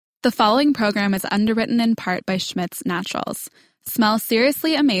The following program is underwritten in part by Schmidt's Naturals. Smell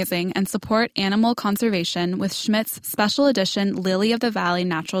seriously amazing and support animal conservation with Schmidt's special edition Lily of the Valley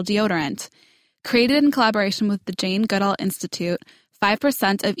natural deodorant. Created in collaboration with the Jane Goodall Institute,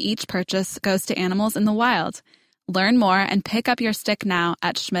 5% of each purchase goes to animals in the wild. Learn more and pick up your stick now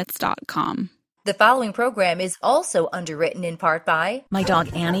at schmitz.com. The following program is also underwritten in part by... My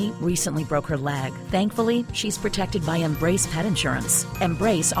dog Annie recently broke her leg. Thankfully, she's protected by Embrace Pet Insurance.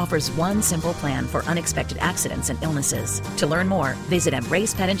 Embrace offers one simple plan for unexpected accidents and illnesses. To learn more, visit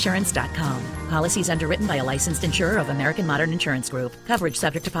EmbracePetInsurance.com. Policies underwritten by a licensed insurer of American Modern Insurance Group. Coverage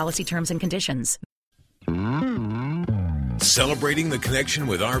subject to policy terms and conditions. Celebrating the connection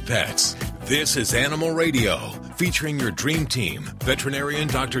with our pets. This is Animal Radio, featuring your dream team, veterinarian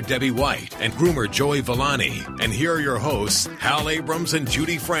Dr. Debbie White and groomer Joey Villani. And here are your hosts, Hal Abrams and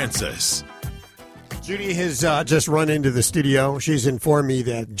Judy Francis. Judy has just run into the studio. She's informed me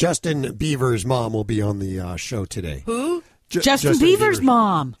that Justin Bieber's mom will be on the show today. Who? Justin Bieber's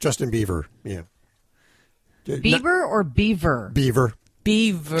mom. Justin Bieber, yeah. Bieber or Beaver? Beaver.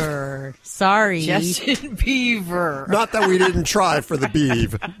 Beaver. Sorry. Justin Bieber. Not that we didn't try for the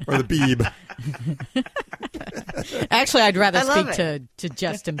Beeve or the Beeb. Actually, I'd rather speak to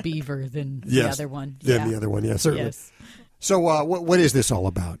Justin Bieber than the other one. Than the other one, yeah, certainly. Yes. So what is this all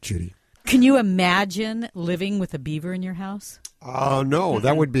about, Judy? Can you imagine living with a beaver in your house? No,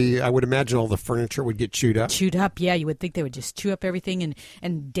 that would be, I would imagine all the furniture would get chewed up. Chewed up, yeah. You would think they would just chew up everything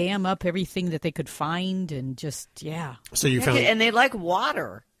and dam up everything that they could find and just, yeah. So you found... And they like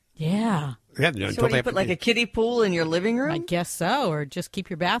water. Yeah. Yeah, so what, do you put like a kiddie pool in your living room? I guess so, or just keep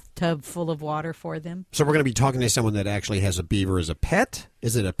your bathtub full of water for them. So we're going to be talking to someone that actually has a beaver as a pet?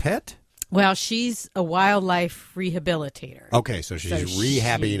 Is it a pet? Well, she's a wildlife rehabilitator. Okay, so she's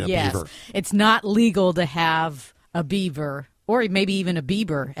rehabbing a beaver. It's not legal to have a beaver or maybe even a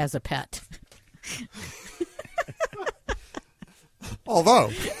beaver as a pet.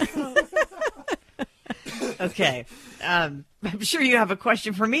 Although. Okay. I'm sure you have a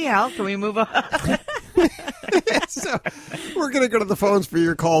question for me, Al. Can we move on? So we're going to go to the phones for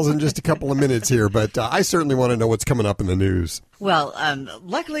your calls in just a couple of minutes here, but I certainly want to know what's coming up in the news. Well,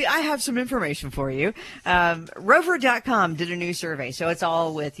 luckily I have some information for you. Rover.com did a new survey, so it's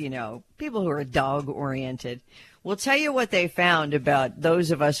all with, people who are dog-oriented. We'll tell you what they found about those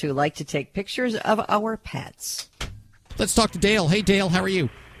of us who like to take pictures of our pets. Let's talk to Dale. Hey, Dale, how are you?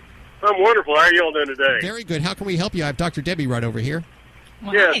 I'm wonderful. How are you all doing today? Very good. How can we help you? I have Dr. Debbie right over here.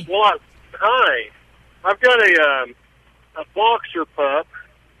 Well, yes. Well, hi. I've got a boxer pup.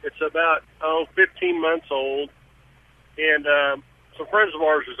 It's about 15 months old, and some friends of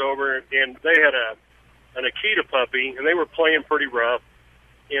ours was over, and they had an Akita puppy, and they were playing pretty rough.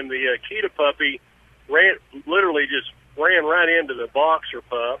 And the Akita puppy literally ran right into the boxer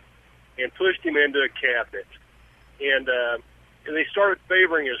pup and pushed him into a cabinet. And they started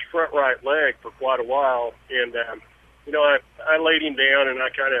favoring his front right leg for quite a while. And, I laid him down and I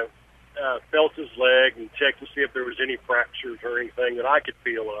kind of felt his leg and checked to see if there was any fractures or anything that I could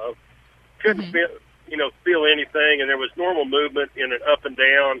feel of. Couldn't feel anything, and there was normal movement in an up and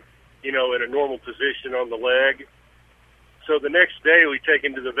down, in a normal position on the leg. So the next day we take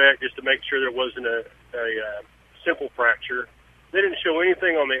him to the vet just to make sure there wasn't a simple fracture. They didn't show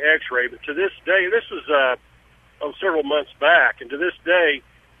anything on the x-ray, but to this day, this was several months back, and to this day,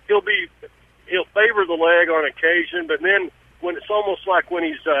 he'll favor the leg on occasion, but then when it's almost like when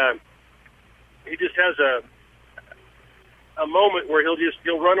he just has a moment where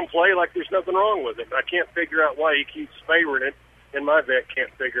he'll run and play like there's nothing wrong with it. I can't figure out why he keeps favoring it, and my vet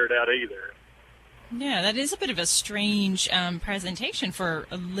can't figure it out either. Yeah, that is a bit of a strange presentation for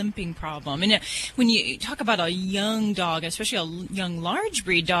a limping problem. And when you talk about a young dog, especially a young large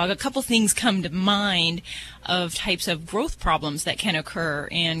breed dog, a couple things come to mind of types of growth problems that can occur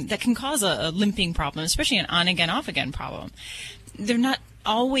and that can cause a limping problem, especially an on-again, off-again problem. They're not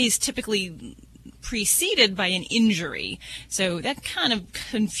always typically preceded by an injury. So that kind of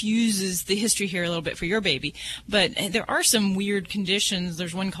confuses the history here a little bit for your baby. But there are some weird conditions.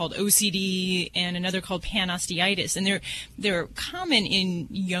 There's one called OCD and another called panosteitis. And they're common in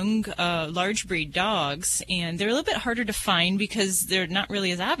young, large breed dogs. And they're a little bit harder to find because they're not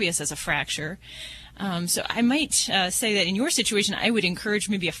really as obvious as a fracture. So I might say that in your situation, I would encourage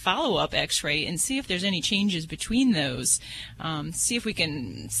maybe a follow-up x-ray and see if there's any changes between those. See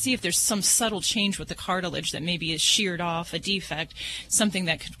if there's some subtle change with the cartilage that maybe is sheared off, a defect, something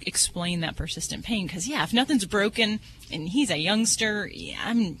that could explain that persistent pain. Because, if nothing's broken and he's a youngster,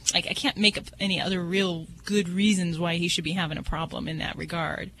 I can't make up any other real good reasons why he should be having a problem in that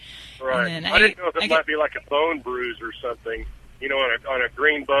regard. Right. I didn't know if it might be like a bone bruise or something. on a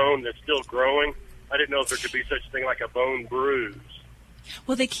green bone that's still growing. I didn't know if there could be such a thing like a bone bruise.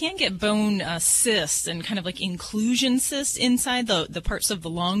 Well, they can get bone cysts and kind of like inclusion cysts inside the parts of the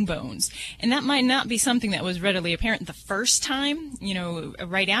long bones. And that might not be something that was readily apparent the first time,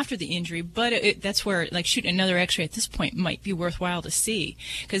 right after the injury, but that's where like shooting another x-ray at this point might be worthwhile to see.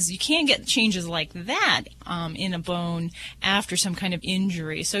 Because you can get changes like that in a bone after some kind of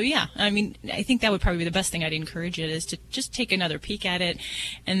injury. So, yeah, I mean, I think that would probably be the best thing I'd encourage it is to just take another peek at it.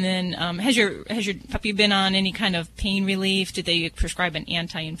 And then has your puppy been on any kind of pain relief? Did they prescribe an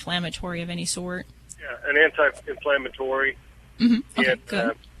anti-inflammatory of any sort? Yeah, an anti-inflammatory. Mm-hmm. Okay, and,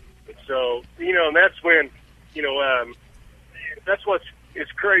 good. So, and that's when, that's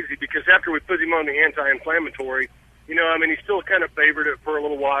it's crazy because after we put him on the anti-inflammatory, he still kind of favored it for a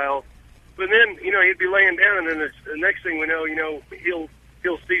little while. But then, he'd be laying down and then the next thing we know,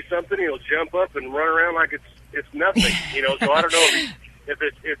 he'll see something, he'll jump up and run around like it's nothing, So I don't know if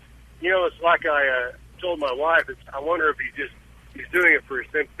it's it's like I told my wife, I wonder if he's doing it for a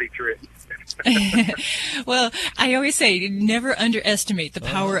sympathy trip. Well, I always say never underestimate the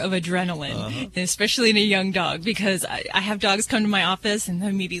power of adrenaline, especially in a young dog, because I have dogs come to my office and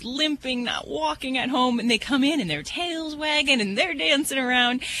they may be limping, not walking at home, and they come in and their tail's wagging and they're dancing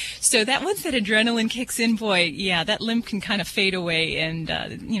around. So that once that adrenaline kicks in, boy, yeah, that limp can kind of fade away, and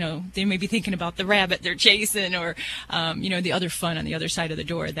they may be thinking about the rabbit they're chasing or the other fun on the other side of the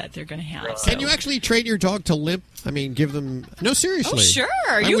door that they're going to have. Can you actually train your dog to limp? I mean, give them seriously. Oh, sure.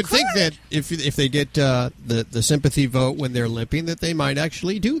 I would think that if they get the sympathy vote when they're limping, that they might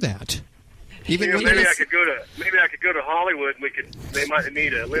actually do that. Even maybe I could go to Hollywood and they might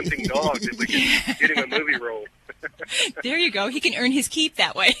need a limping dog if we could get him a movie role. There you go. He can earn his keep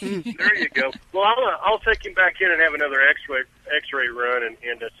that way. There you go. Well, I'll take him back in and have another X-ray run and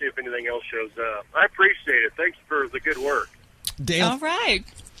see if anything else shows up. I appreciate it. Thanks for the good work. Dale. All right.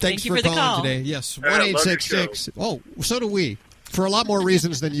 Thanks for calling the call today. Yes, 1-866. Oh, so do we. For a lot more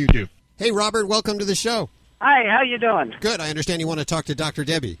reasons than you do. Hey, Robert, welcome to the show. Hi, how you doing? Good. I understand you want to talk to Dr.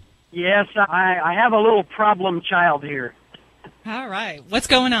 Debbie. Yes, I have a little problem child here. All right. What's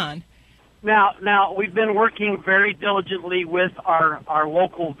going on? Now we've been working very diligently with our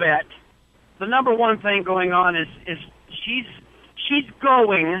local vet. The number one thing going on is she's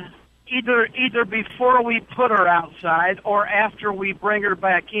going either before we put her outside or after we bring her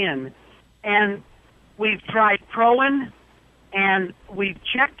back in. And we've tried Proin, and we've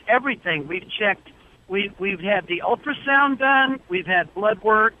checked everything. We've had the ultrasound done, we've had blood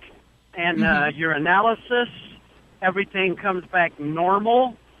work and urinalysis. Everything comes back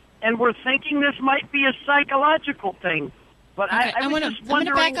normal, and we're thinking this might be a psychological thing. But okay, I'm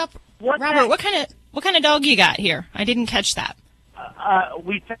gonna back up. Robert, what kind of dog you got here? I didn't catch that.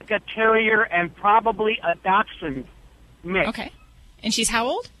 We took a terrier and probably a dachshund mix. Okay. And she's how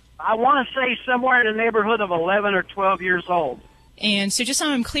old? I want to say somewhere in the neighborhood of 11 or 12 years old. And so just so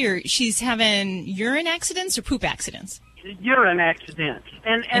I'm clear, she's having urine accidents or poop accidents? Urine accidents.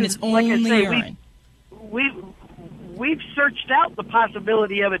 And it's like only I say, urine. We've searched out the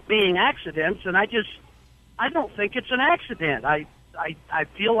possibility of it being accidents, and I don't think it's an accident. I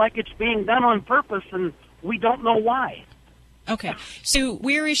feel like it's being done on purpose, and we don't know why. Okay. So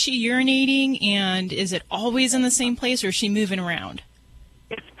where is she urinating, and is it always in the same place, or is she moving around?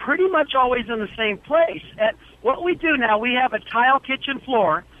 It's pretty much always in the same place. What we do now, we have a tile kitchen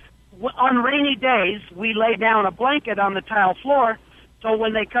floor. On rainy days, we lay down a blanket on the tile floor, so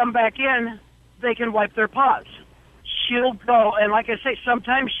when they come back in, they can wipe their paws. She'll go, and like I say,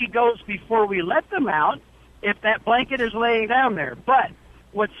 sometimes she goes before we let them out if that blanket is laying down there. But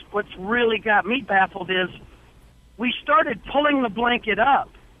what's really got me baffled is we started pulling the blanket up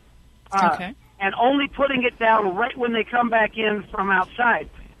and only putting it down right when they come back in from outside,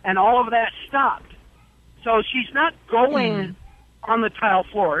 and all of that stopped. So she's not going on the tile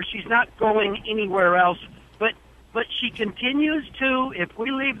floor. She's not going anywhere else, but she continues to, if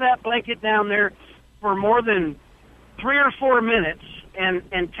we leave that blanket down there for more than 3 or 4 minutes and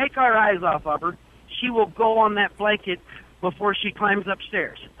take our eyes off of her, she will go on that blanket before she climbs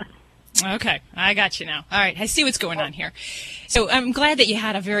upstairs. Okay, I got you now. All right, I see what's going on here. So I'm glad that you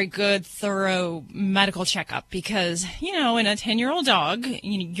had a very good, thorough medical checkup because, in a 10-year-old dog,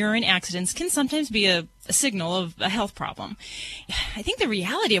 urine accidents can sometimes be a signal of a health problem. I think the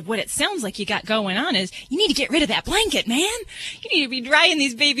reality of what it sounds like you got going on is you need to get rid of that blanket, man. You need to be drying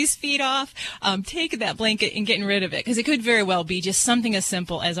these babies' feet off, taking that blanket and getting rid of it because it could very well be just something as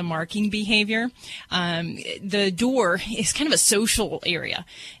simple as a marking behavior. The door is kind of a social area.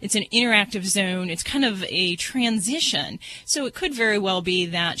 It's an interactive zone. It's kind of a transition. So it could very well be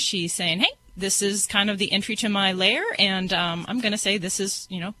that she's saying, hey, this is kind of the entry to my lair, and I'm going to say this is,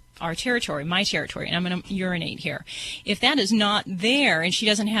 our territory, my territory, and I'm going to urinate here. If that is not there and she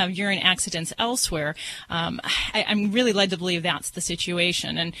doesn't have urine accidents elsewhere, I'm really led to believe that's the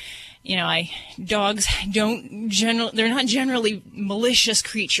situation. And dogs they're not generally malicious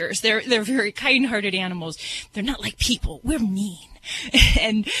creatures. They're very kind-hearted animals. They're not like people. We're mean.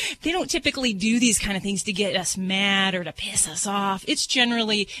 And they don't typically do these kind of things to get us mad or to piss us off. It's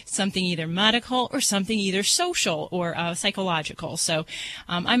generally something either medical or something either social or psychological. So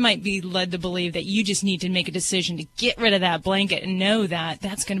I might be led to believe that you just need to make a decision to get rid of that blanket and know that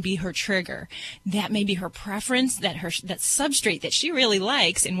that's going to be her trigger. That may be her preference, that substrate that she really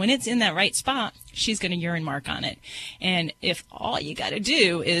likes, and when it's in that right spot, she's going to urine mark on it. And if all you got to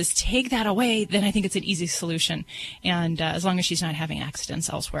do is take that away, then I think it's an easy solution. And as long as she's not having accidents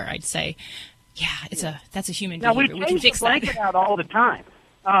elsewhere, I'd say, that's a human behavior. Now we change the blanket out all the time.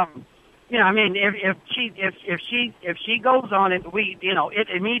 If she goes on it, it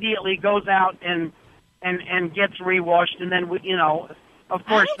immediately goes out and gets rewashed, and then of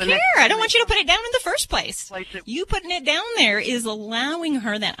course, I don't care. I don't want you to put it down in the first place. You putting it down there is allowing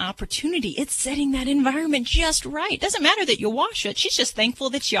her that opportunity. It's setting that environment just right. It doesn't matter that you wash it. She's just thankful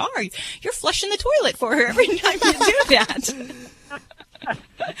that you are. You're flushing the toilet for her every time you do that.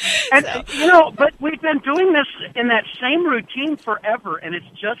 And, but we've been doing this in that same routine forever, and it's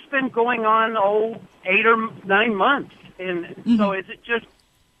just been going on, 8 or 9 months. And so is it just,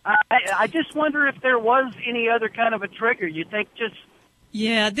 I just wonder if there was any other kind of a trigger. You think just...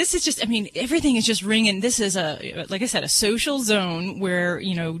 Yeah, this is just, everything is just ringing. This is like I said, a social zone where,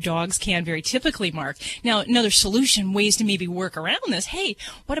 dogs can very typically mark. Now, another solution, ways to maybe work around this. Hey,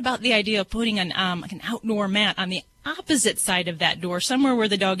 what about the idea of putting an outdoor mat on the opposite side of that door, somewhere where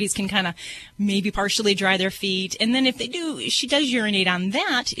the doggies can kind of maybe partially dry their feet. And then if she does urinate on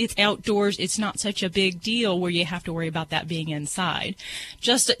that, it's outdoors. It's not such a big deal where you have to worry about that being inside.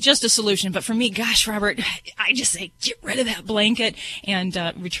 Just a solution. But for me, gosh, Robert, I just say get rid of that blanket and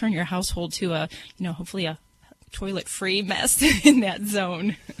return your household to hopefully a toilet-free mess in that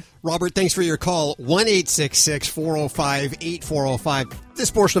zone. Robert, thanks for your call. 1-866-405-8405. This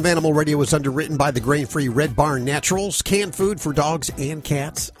portion of Animal Radio was underwritten by the grain-free Red Barn Naturals, canned food for dogs and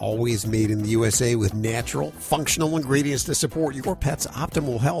cats, always made in the USA with natural, functional ingredients to support your pet's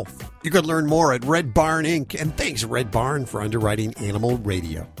optimal health. You can learn more at Red Barn Inc., and thanks, Red Barn, for underwriting Animal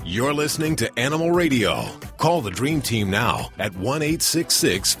Radio. You're listening to Animal Radio. Call the Dream Team now at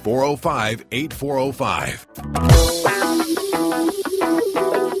 1-866-405-8405.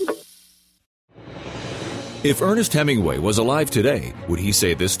 If Ernest Hemingway was alive today, would he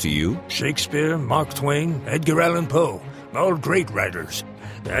say this to you? Shakespeare, Mark Twain, Edgar Allan Poe, all great writers.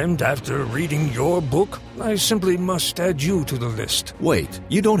 And after reading your book, I simply must add you to the list. Wait,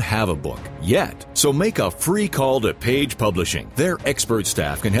 you don't have a book yet. So make a free call to Page Publishing. Their expert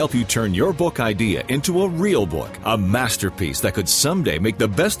staff can help you turn your book idea into a real book, a masterpiece that could someday make the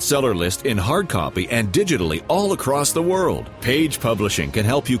bestseller list in hard copy and digitally all across the world. Page Publishing can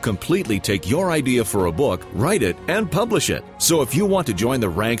help you completely take your idea for a book, write it, and publish it. So if you want to join the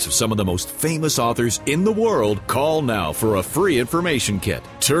ranks of some of the most famous authors in the world, call now for a free information kit.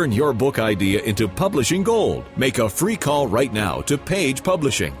 Turn your book idea into publishing gold. Make a free call right now to Page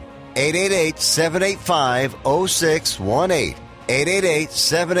Publishing. 888-785-0618.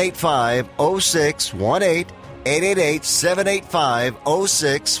 888-785-0618.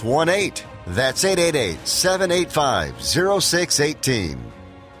 888-785-0618. That's 888-785-0618.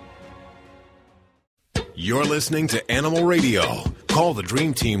 You're listening to Animal Radio. Call the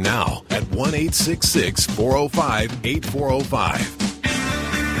Dream Team now at 1-866-405-8405.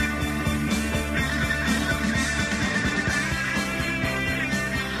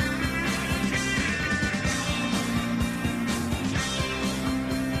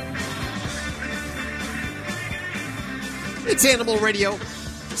 It's Animal Radio,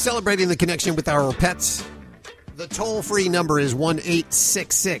 celebrating the connection with our pets. The toll-free number is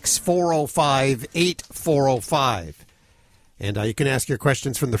 1-866-405-8405. And you can ask your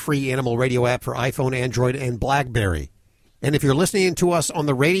questions from the free Animal Radio app for iPhone, Android, and BlackBerry. And if you're listening to us on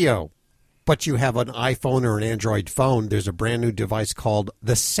the radio, but you have an iPhone or an Android phone, there's a brand new device called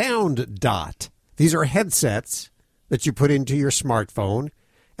the Sound Dot. These are headsets that you put into your smartphone,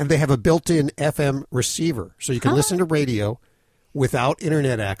 and they have a built-in FM receiver. So you can listen to radio without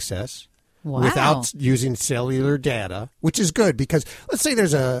internet access, without using cellular data, which is good because let's say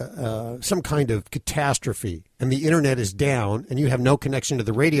there's some kind of catastrophe and the internet is down and you have no connection to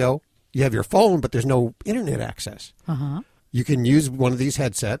the radio. You have your phone, but there's no internet access. You can use one of these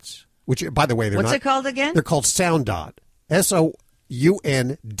headsets, which, by the way, What's it called again? They're called Sound Dot.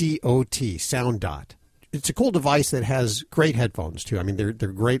 UNDOT, Sound Dot. It's a cool device that has great headphones, too. I mean, they're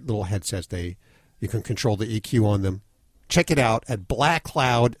great little headsets. You can control the EQ on them. Check it out at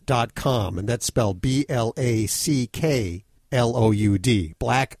blackloud.com, and that's spelled BLACKLOUD,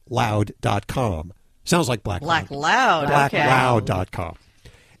 blackloud.com. Sounds like Black Loud. Blackloud.com.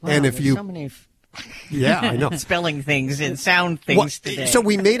 Wow, and if you... so many yeah, I know. spelling things and sound things today. So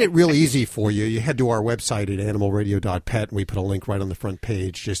we made it real easy for you. You head to our website at animalradio.pet, and we put a link right on the front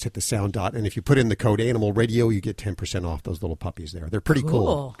page. Just hit the sound dot, and if you put in the code Animal Radio, you get 10% off those little puppies there. They're pretty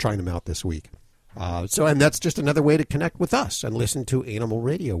cool. Trying them out this week. And that's just another way to connect with us and listen to Animal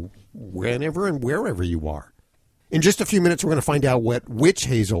Radio whenever and wherever you are. In just a few minutes, we're going to find out what witch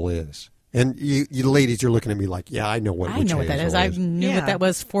hazel is. And you ladies, you're looking at me like, yeah, I know what witch hazel is. I know what that is. I knew what that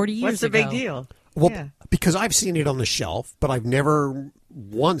was 40 years ago. What's the big deal? Well, because I've seen it on the shelf, but I've never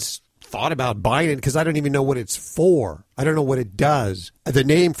once thought about buying it because I don't even know what it's for. I don't know what it does. The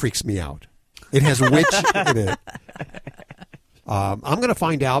name freaks me out. It has witch in it. I'm going to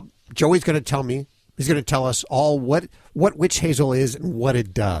find out. Joey's going to tell me. He's going to tell us all what witch hazel is and what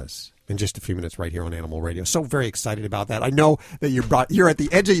it does in just a few minutes right here on Animal Radio. So very excited about that. I know that you're at the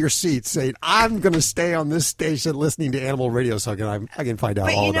edge of your seat saying, I'm going to stay on this station listening to Animal Radio so I can find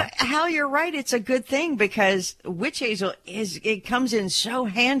out all about it. Hal, you're right. It's a good thing because witch hazel it comes in so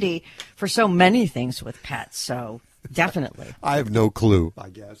handy for so many things with pets. So definitely. I have no clue, I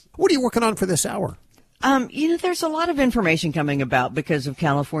guess. What are you working on for this hour? There's a lot of information coming about because of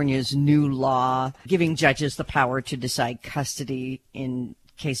California's new law giving judges the power to decide custody in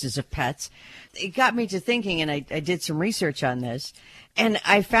cases of pets. It got me to thinking, and I did some research on this, and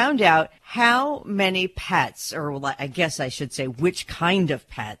I found out how many pets, or I guess I should say which kind of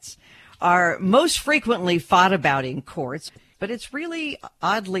pets, are most frequently fought about in courts, but it's really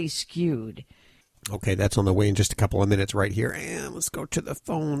oddly skewed. Okay, that's on the way in just a couple of minutes right here. And let's go to the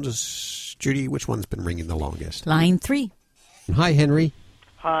phones. Judy, which one's been ringing the longest? Line 3. Hi, Henry.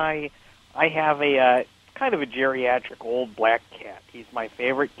 Hi. I have a kind of a geriatric old black cat. He's my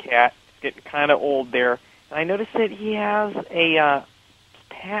favorite cat. He's getting kind of old there. And I noticed that he has a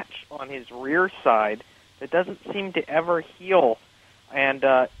patch on his rear side that doesn't seem to ever heal. And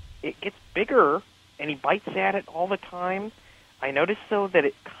it gets bigger, and he bites at it all the time. I noticed, though, that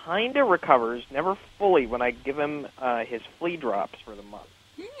it kind of recovers, never fully, when I give him his flea drops for the month.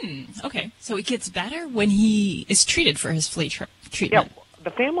 Okay, so it gets better when he is treated for his flea treatment. Yeah, the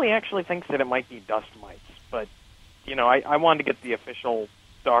family actually thinks that it might be dust mites, but, I wanted to get the official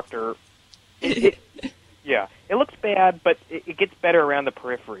doctor. Yeah, it looks bad, but it gets better around the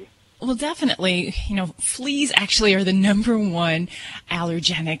periphery. Well, definitely, fleas actually are the number one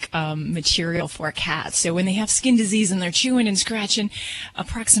allergenic material for cats. So when they have skin disease and they're chewing and scratching,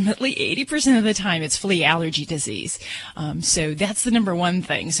 approximately 80% of the time it's flea allergy disease. So that's the number one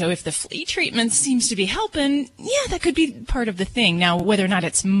thing. So if the flea treatment seems to be helping, yeah, that could be part of the thing. Now, whether or not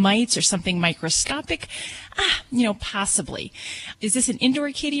it's mites or something microscopic, possibly. Is this an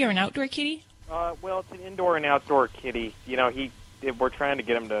indoor kitty or an outdoor kitty? Well, it's an indoor and outdoor kitty. We're trying to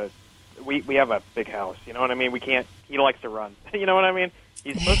get him to... We have a big house, you know what I mean? He likes to run, you know what I mean?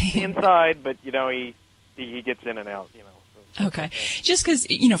 He's supposed to be inside, but, he gets in and out, Okay. Just because,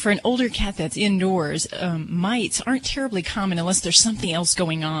 for an older cat that's indoors, mites aren't terribly common unless there's something else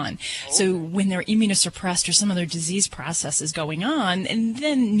going on. Okay. So when they're immunosuppressed or some other disease process is going on, and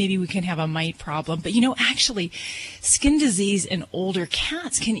then maybe we can have a mite problem. But, actually, skin disease in older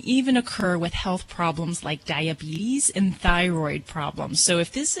cats can even occur with health problems like diabetes and thyroid problems. So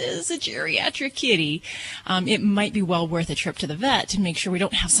if this is a geriatric kitty, it might be well worth a trip to the vet to make sure we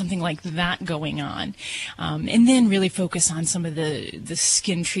don't have something like that going on. And then really focus on some of the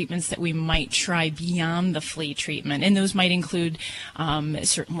skin treatments that we might try beyond the flea treatment. And those might include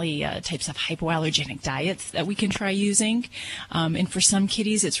certainly types of hypoallergenic diets that we can try using. And for some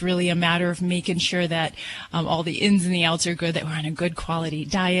kitties, it's really a matter of making sure that all the ins and the outs are good, that we're on a good quality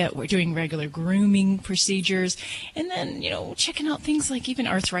diet, we're doing regular grooming procedures, and then, checking out things like even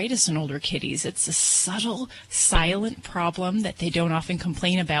arthritis in older kitties. It's a subtle, silent problem that they don't often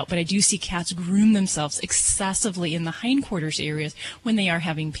complain about, but I do see cats groom themselves excessively in the hindquarters areas when they are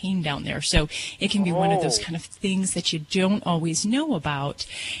having pain down there. So it can be one of those kind of things that you don't always know about.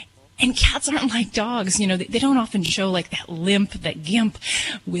 And cats aren't like dogs. They don't often show like that limp, that gimp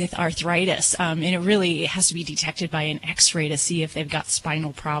with arthritis. And it really has to be detected by an x-ray to see if they've got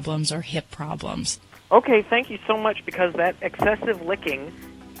spinal problems or hip problems. Okay, thank you so much, because that excessive licking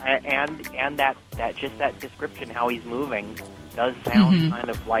and that description, how he's moving, does sound kind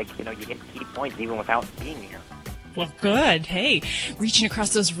of like, you get key points even without being here. Well, good. Hey, reaching across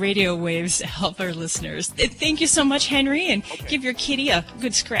those radio waves to help our listeners. Thank you so much, Henry, and give your kitty a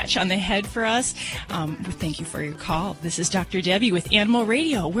good scratch on the head for us. Thank you for your call. This is Dr. Debbie with Animal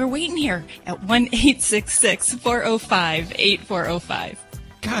Radio. We're waiting here at 1-866-405-8405.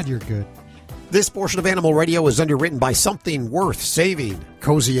 God, you're good. This portion of Animal Radio is underwritten by Something Worth Saving.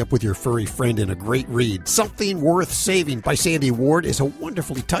 Cozy up with your furry friend in a great read. Something Worth Saving by Sandy Ward is a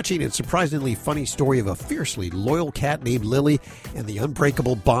wonderfully touching and surprisingly funny story of a fiercely loyal cat named Lily and the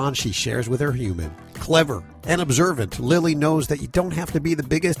unbreakable bond she shares with her human. Clever and observant, Lily knows that you don't have to be the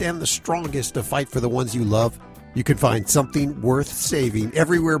biggest and the strongest to fight for the ones you love. You can find Something Worth Saving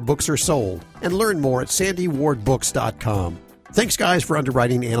everywhere books are sold and learn more at sandywardbooks.com. Thanks, guys, for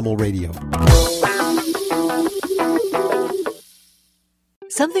underwriting Animal Radio.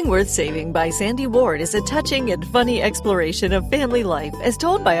 Something Worth Saving by Sandy Ward is a touching and funny exploration of family life as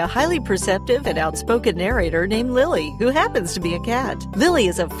told by a highly perceptive and outspoken narrator named Lily, who happens to be a cat. Lily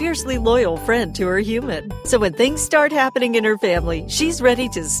is a fiercely loyal friend to her human. So when things start happening in her family, she's ready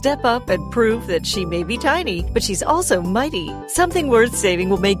to step up and prove that she may be tiny, but she's also mighty. Something Worth Saving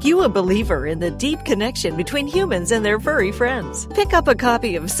will make you a believer in the deep connection between humans and their furry friends. Pick up a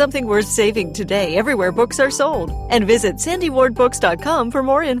copy of Something Worth Saving today everywhere books are sold, and visit sandywardbooks.com for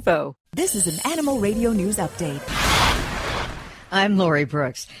more info. This is an Animal Radio News Update. I'm Lori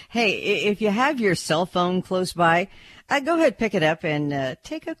Brooks. Hey, if you have your cell phone close by, go ahead, pick it up and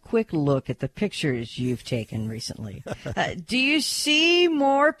take a quick look at the pictures you've taken recently. Do you see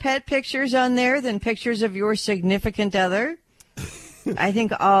more pet pictures on there than pictures of your significant other? I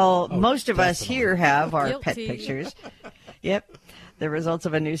think most of us here have our pet pictures. Yep. The results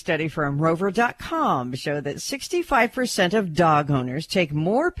of a new study from Rover.com show that 65% of dog owners take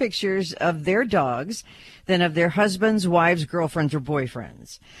more pictures of their dogs than of their husbands, wives, girlfriends, or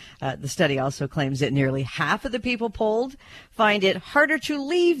boyfriends. The study also claims that nearly half of the people polled find it harder to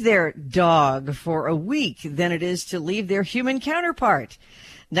leave their dog for a week than it is to leave their human counterpart.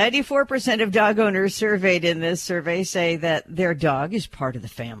 94% of dog owners surveyed in this survey say that their dog is part of the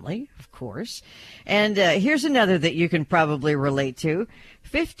family, of course. And here's another that you can probably relate to.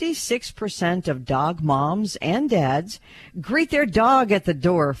 56% of dog moms and dads greet their dog at the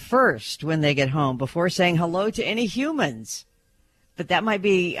door first when they get home before saying hello to any humans. But that might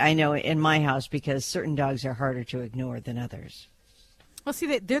be, I know, in my house because certain dogs are harder to ignore than others. Well,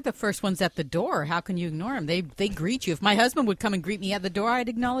 see, they're the first ones at the door. How can you ignore them? They greet you. If my husband would come and greet me at the door, I'd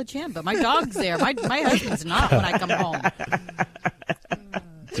acknowledge him. But my dog's there. My husband's not when I come home.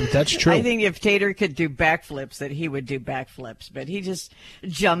 That's true. I think if Tater could do backflips, that he would do backflips. But he just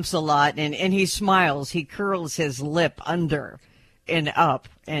jumps a lot, and he smiles. He curls his lip under and up.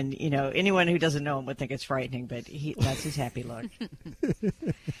 And, you know, anyone who doesn't know him would think it's frightening, but that's his happy look.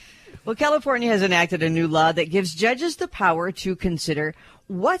 Well, California has enacted a new law that gives judges the power to consider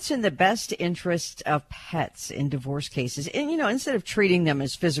what's in the best interest of pets in divorce cases. And, you know, instead of treating them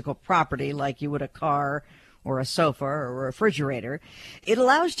as physical property like you would a car or a sofa or a refrigerator, it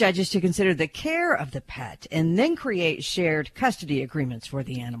allows judges to consider the care of the pet and then create shared custody agreements for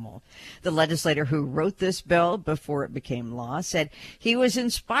the animal. The legislator who wrote this bill before it became law said he was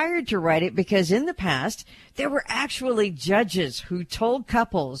inspired to write it because in the past there were actually judges who told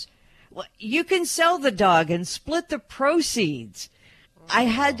couples, well, you can sell the dog and split the proceeds. I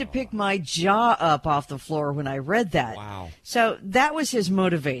had to pick my jaw up off the floor when I read that. Wow. So that was his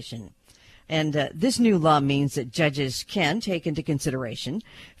motivation. And this new law means that judges can take into consideration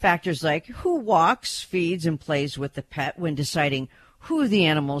factors like who walks, feeds, and plays with the pet when deciding who the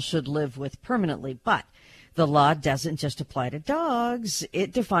animal should live with permanently. But the law doesn't just apply to dogs.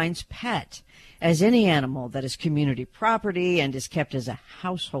 It defines pet as any animal that is community property and is kept as a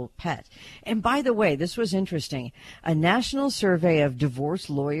household pet. And by the way, this was interesting. A national survey of divorce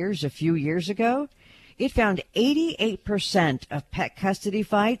lawyers a few years ago, it found 88% of pet custody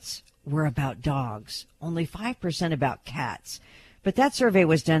fights were about dogs, only 5% about cats. But that survey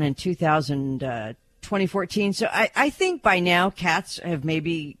was done in 2014. So I think by now cats have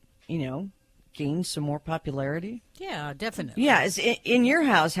maybe, gained some more popularity. Yeah, definitely. Yeah, in your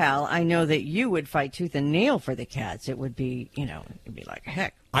house, Hal, I know that you would fight tooth and nail for the cats. It would be, it'd be like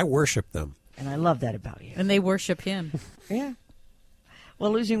heck. I worship them. And I love that about you. And they worship him. Yeah.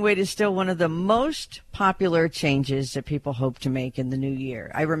 Well, losing weight is still one of the most popular changes that people hope to make in the new year.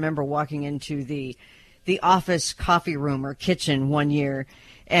 I remember walking into the office coffee room or kitchen one year,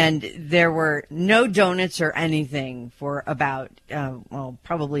 and there were no donuts or anything for about,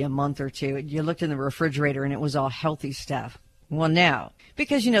 probably a month or two. You looked in the refrigerator, and it was all healthy stuff. Well, now,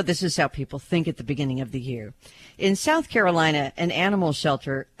 because, this is how people think at the beginning of the year. In South Carolina, an animal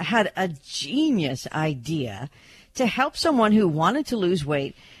shelter had a genius idea to help someone who wanted to lose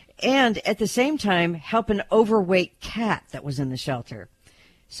weight and at the same time help an overweight cat that was in the shelter.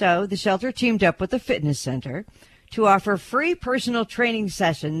 So the shelter teamed up with the fitness center to offer free personal training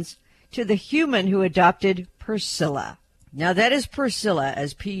sessions to the human who adopted Priscilla. Now that is Priscilla,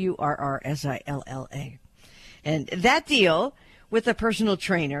 as Purrsilla. And that deal with a personal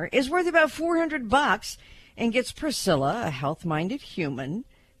trainer is worth about $400 and gets Priscilla, a health-minded human,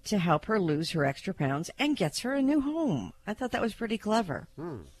 to help her lose her extra pounds and gets her a new home. I thought that was pretty clever.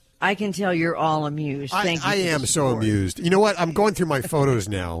 I can tell you're all amused. Thank you. I am so amused. You know what? I'm going through my photos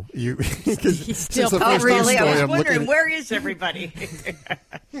now. Really? I was wondering, where is everybody?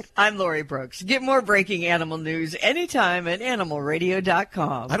 I'm Lori Brooks. Get more breaking animal news anytime at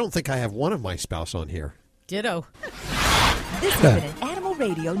animalradio.com. I don't think I have one of my spouse on here. Ditto. This has been an Animal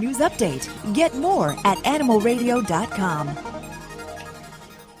Radio News Update. Get more at animalradio.com.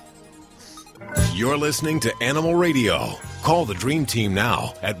 You're listening to Animal Radio. Call the Dream Team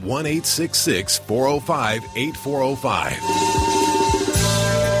now at 1-866-405-8405.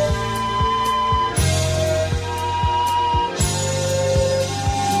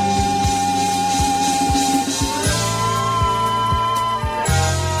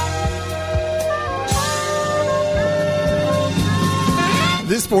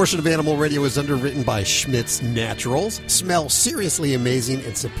 This portion of Animal Radio is underwritten by Schmidt's Naturals. Smell seriously amazing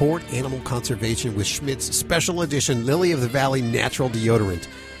and support animal conservation with Schmidt's Special Edition Lily of the Valley Natural Deodorant.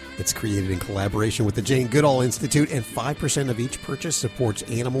 It's created in collaboration with the Jane Goodall Institute, and 5% of each purchase supports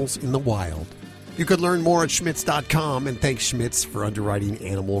animals in the wild. You could learn more at schmitz.com, and thanks Schmidt's for underwriting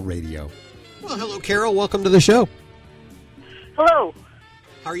Animal Radio. Well, hello, Carol. Welcome to the show. Hello.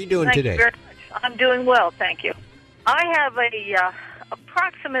 How are you doing Thank today? You very much. I'm doing well, thank you. I have a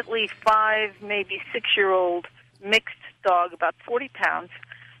approximately 5, maybe 6-year-old mixed dog, about 40 pounds,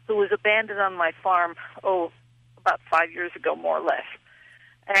 who was abandoned on my farm, about 5 years ago, more or less.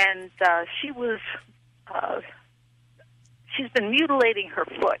 And she's been mutilating her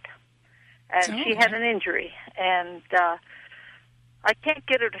foot, and she had an injury. And I can't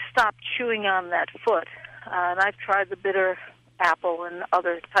get her to stop chewing on that foot. And I've tried the bitter apple and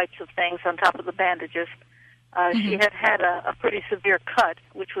other types of things on top of the bandages. She had a pretty severe cut,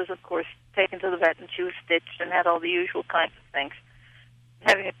 which was, of course, taken to the vet, and she was stitched and had all the usual kinds of things.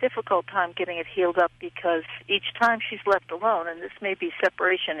 Having a difficult time getting it healed up because each time she's left alone, and this may be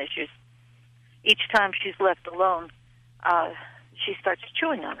separation issues, each time she's left alone, she starts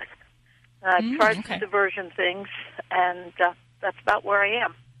chewing on it. And I've tried some diversion things, and that's about where I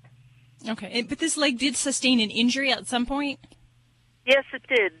am. Okay, but this leg did sustain an injury at some point? Yes, it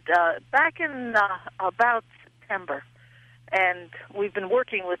did. Back in about September. And we've been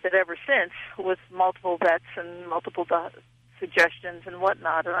working with it ever since with multiple vets and multiple suggestions and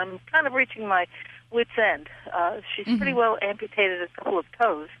whatnot. And I'm kind of reaching my wit's end. She's pretty well amputated a couple of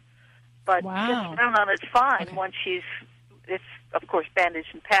toes. But gets down on it fine once it's, of course, bandaged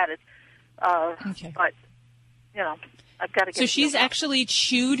and padded. But, you know, I've got to get So she's actually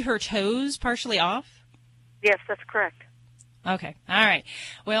chewed her toes partially off? Yes, that's correct. Okay. All right.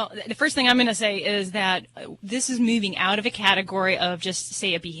 Well, the first thing I'm going to say is that this is moving out of a category of just,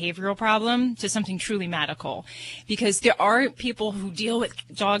 say, a behavioral problem to something truly medical. Because there are people who deal with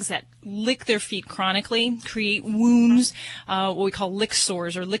dogs that lick their feet chronically, create wounds, what we call lick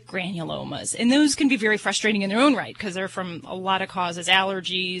sores or lick granulomas. And those can be very frustrating in their own right because they're from a lot of causes,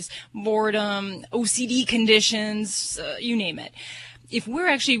 allergies, boredom, OCD conditions, you name it. If we're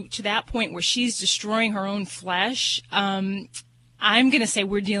actually to that point where she's destroying her own flesh, I'm going to say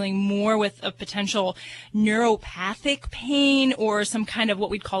we're dealing more with a potential neuropathic pain or some kind of what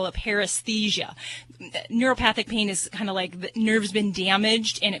we'd call a paresthesia. Neuropathic pain is kind of like the nerve's been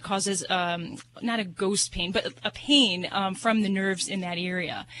damaged and it causes not a ghost pain, but a pain from the nerves in that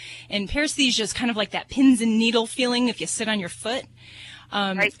area. And paresthesia is kind of like that pins and needle feeling if you sit on your foot.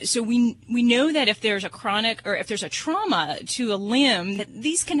 So we know that if there's a chronic or if there's a trauma to a limb, that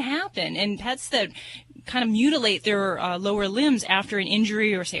these can happen. And pets that kind of mutilate their lower limbs after an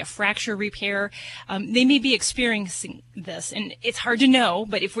injury or, say, a fracture repair, they may be experiencing this. And it's hard to know,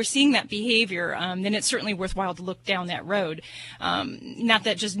 but if we're seeing that behavior, then it's certainly worthwhile to look down that road. Not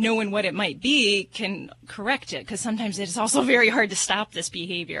that just knowing what it might be can correct it, because sometimes it is also very hard to stop this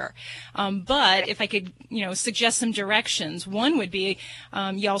behavior. But if I could, suggest some directions, one would be,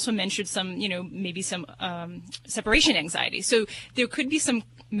 you also mentioned some, maybe some separation anxiety. So there could be some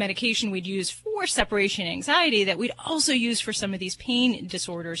medication we'd use for separation anxiety that we'd also use for some of these pain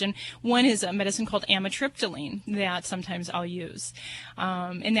disorders. And one is a medicine called amitriptyline that sometimes I'll use.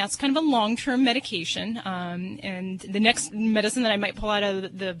 And that's kind of a long-term medication. And the next medicine that I might pull out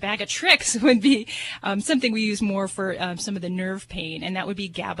of the bag of tricks would be something we use more for some of the nerve pain, and that would be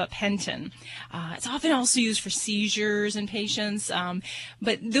gabapentin. It's often also used for seizures in patients.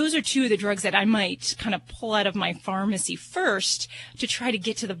 But those are two of the drugs that I might kind of pull out of my pharmacy first to try to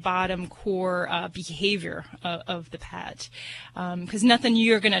get to the bottom core behavior of the pet. Because nothing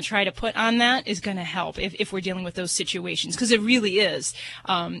you're going to try to put on that is going to help if we're dealing with those situations. Because it really is,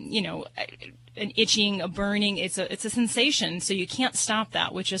 an itching, a burning, it's a sensation. So you can't stop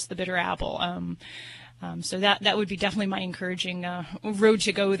that with just the bitter apple. So that would be definitely my encouraging road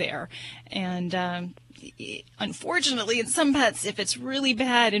to go there. And unfortunately, in some pets, if it's really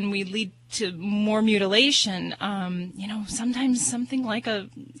bad and we lead to more mutilation, sometimes something like a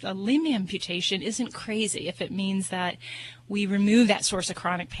limb amputation isn't crazy if it means that we remove that source of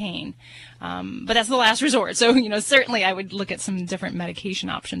chronic pain. But that's the last resort. So, certainly I would look at some different medication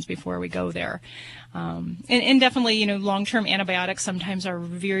options before we go there. And definitely, long-term antibiotics sometimes are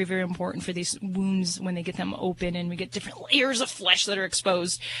very, very important for these wounds when they get them open and we get different layers of flesh that are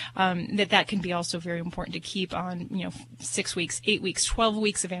exposed. That can be also very important to keep on, 6 weeks, 8 weeks, 12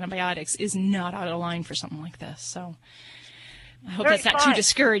 weeks of antibiotics is not out of line for something like this. So I hope that's not too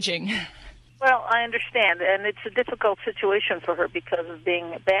discouraging. Well, I understand, and it's a difficult situation for her because of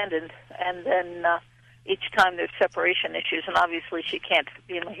being abandoned, and then each time there's separation issues, and obviously she can't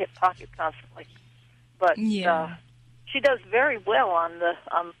be in my hip pocket constantly. But she does very well on the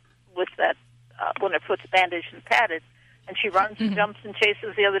with that when her foot's bandaged and padded, and she runs and jumps and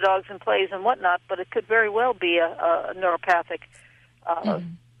chases the other dogs and plays and whatnot. But it could very well be a neuropathic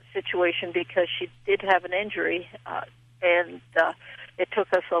situation because she did have an injury, and it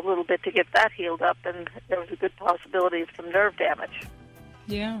took us a little bit to get that healed up, and there was a good possibility of some nerve damage.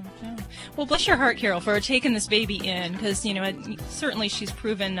 Yeah. Well, bless your heart, Carol, for taking this baby in, because, certainly she's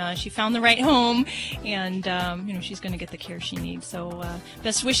proven she found the right home, and, she's going to get the care she needs. So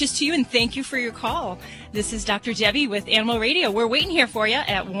best wishes to you, and thank you for your call. This is Dr. Debbie with Animal Radio. We're waiting here for you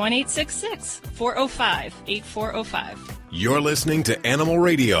at 1-866-405-8405. You're listening to Animal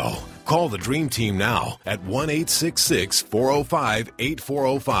Radio. Call the Dream Team now at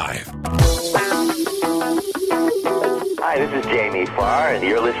 1-866-405-8405. Hi, this is Jamie Farr, and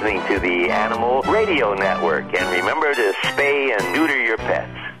you're listening to the Animal Radio Network. And remember to spay and neuter your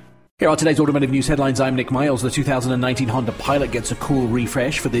pets. Here are today's automotive news headlines. I'm Nick Miles. The 2019 Honda Pilot gets a cool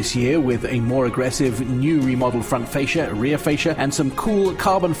refresh for this year with a more aggressive, new remodeled front fascia, rear fascia, and some cool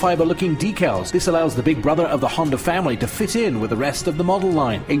carbon fiber looking decals. This allows the big brother of the Honda family to fit in with the rest of the model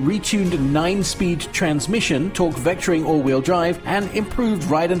line. A retuned 9-speed transmission, torque vectoring all-wheel drive, and improved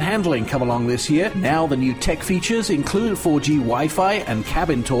ride and handling come along this year. Now the new tech features include 4G Wi-Fi and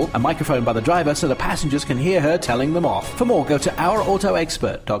cabin talk, a microphone by the driver so the passengers can hear her telling them off. For more, go to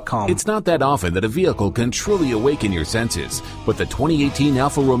ourautoexpert.com. It's not that often that a vehicle can truly awaken your senses, but the 2018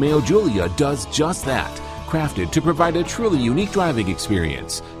 Alfa Romeo Giulia does just that. Crafted to provide a truly unique driving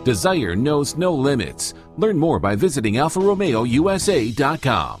experience. Desire knows no limits. Learn more by visiting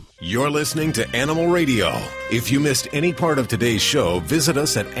alfaromeousa.com. You're listening to Animal Radio. If you missed any part of today's show, visit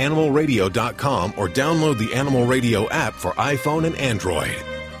us at animalradio.com or download the Animal Radio app for iPhone and Android.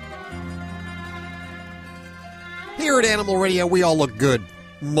 Here at Animal Radio, we all look good.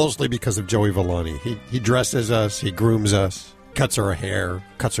 Mostly because of Joey Villani. He dresses us, he grooms us, cuts our hair,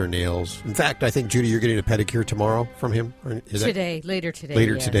 cuts our nails. In fact, I think, Judy, you're getting a pedicure tomorw from him? Later today. Later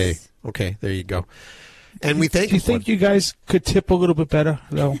yes. today. Okay, there you go. And we thank Do you think you guys could tip a little bit better,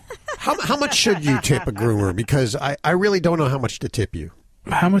 though? How much should you tip a groomer? Because I really don't know how much to tip you.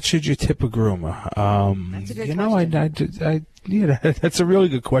 How much should you tip a groomer? That's a good question. That's a really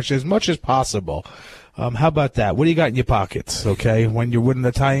good question. As much as possible. How about that? What do you got in your pockets? Okay, when you're with an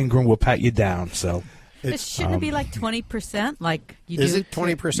Italian groom, we'll pat you down. So, shouldn't it be like 20%? Like you do? Is it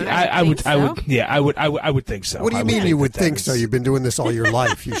 20%? I would think so. What do you mean you would think so? You've been doing this all your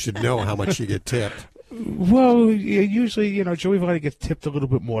life. You should know how much you get tipped. Well, usually, Joey Villani gets tipped a little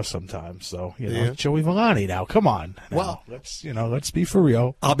bit more sometimes. So, Joey Villani now, come on. Now, let's be for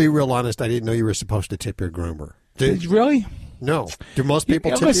real. I'll be real honest. I didn't know you were supposed to tip your groomer. Did you really? No. Do most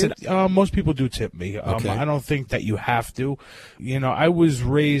people tip listen, you? Most people do tip me. Okay. I don't think that you have to. I was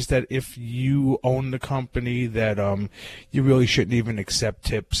raised that if you own the company that you really shouldn't even accept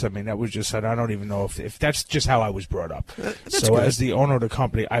tips. I mean, that was just, I don't even know if that's just how I was brought up. So good. As the owner of the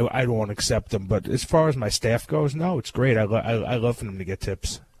company, I don't accept them. But as far as my staff goes, no, it's great. I love for them to get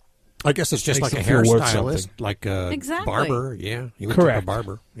tips. I guess it's just Makes like a them feel worth hairstylist, something. like a Exactly. barber. Yeah, you went Correct. to a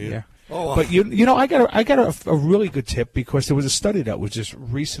barber. Yeah. Oh, But you know, I got a really good tip because there was a study that was just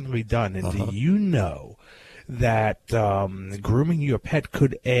recently done, and do you know that grooming your pet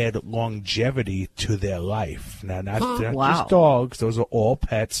could add longevity to their life? Now, not Wow. just dogs; those are all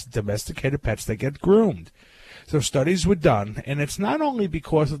pets, domesticated pets that get groomed. So studies were done, and it's not only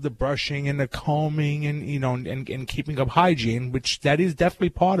because of the brushing and the combing and and keeping up hygiene, which that is definitely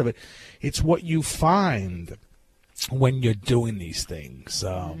part of it. It's what you find when you're doing these things,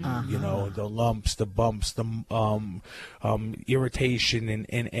 the lumps, the bumps, the irritation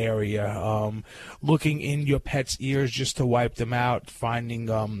in area, looking in your pet's ears just to wipe them out, finding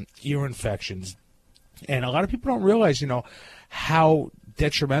ear infections. And a lot of people don't realize, how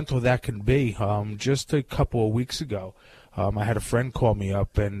detrimental that can be. Just a couple of weeks ago, I had a friend call me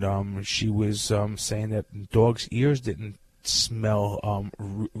up, and she was saying that dogs' ears didn't smell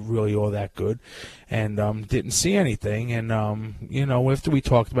really all that good, and didn't see anything. And after we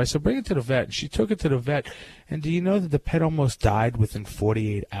talked about it, I said, bring it to the vet. And she took it to the vet, and do you know that the pet almost died within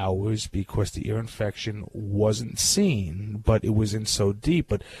 48 hours because the ear infection wasn't seen, but it was in so deep.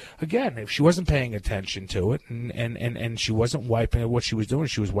 But again, if she wasn't paying attention to it, and she wasn't wiping, what she was doing,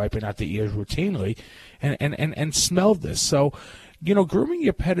 she was wiping out the ears routinely, and smelled this. So grooming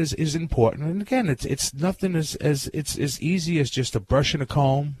your pet is important, and again, it's nothing as easy as just a brush and a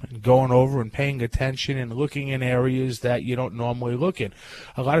comb and going over and paying attention and looking in areas that you don't normally look in.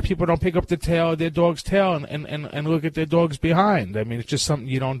 A lot of people don't pick up the tail of their dog's tail and look at their dog's behind. I mean, it's just something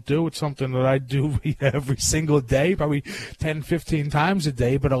you don't do. It's something that I do every single day, probably 10, 15 times a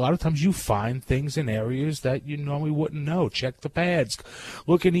day. But a lot of times you find things in areas that you normally wouldn't know. Check the pads,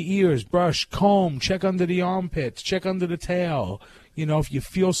 look in the ears, brush, comb, check under the armpits, check under the tail. If you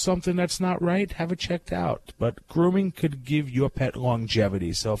feel something that's not right, have it checked out. But grooming could give your pet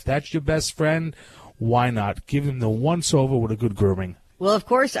longevity. So if that's your best friend, why not? Give him the once over with a good grooming. Well, of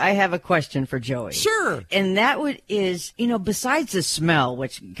course, I have a question for Joey. Sure. And that is, besides the smell,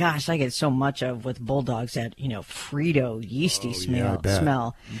 which, gosh, I get so much of with bulldogs, that, Frito yeasty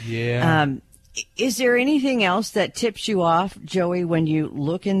smell. Yeah. Is there anything else that tips you off, Joey, when you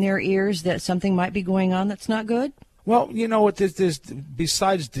look in their ears that something might be going on that's not good? Well, you know what? There's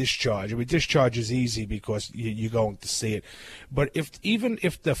besides discharge. I mean, discharge is easy because you're going to see it. But even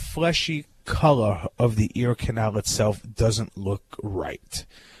if the fleshy color of the ear canal itself doesn't look right,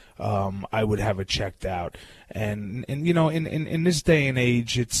 I would have it checked out. And in this day and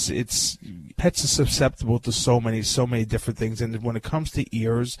age, it's pets are susceptible to so many different things. And when it comes to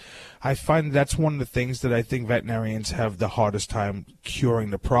ears, I find that's one of the things that I think veterinarians have the hardest time curing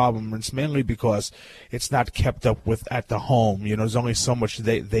the problem. And it's mainly because it's not kept up with at the home. There's only so much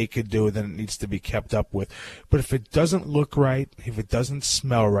they could do, then it needs to be kept up with. But if it doesn't look right, if it doesn't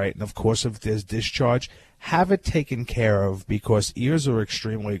smell right, and of course if there's discharge, have it taken care of, because ears are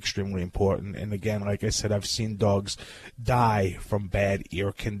extremely, extremely important. And again, like I said, I've seen dogs die from bad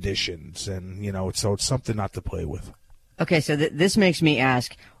ear conditions, and so it's something not to play with. Okay, so this makes me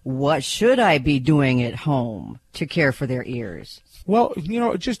ask, what should I be doing at home to care for their ears? Well,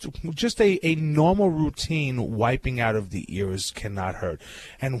 just a normal routine wiping out of the ears cannot hurt.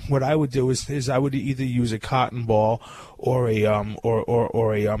 And what I would do is I would either use a cotton ball or a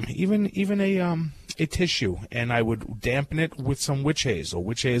tissue, and I would dampen it with some witch hazel.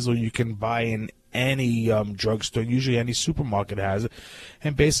 Witch hazel you can buy in any drugstore, usually any supermarket has it,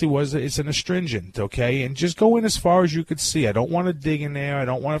 and basically it's an astringent, okay? And just go in as far as you could see. I don't want to dig in there. I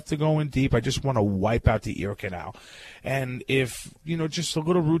don't want it to go in deep. I just want to wipe out the ear canal. And if, just a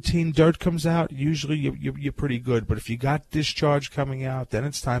little routine dirt comes out, usually you're pretty good. But if you got discharge coming out, then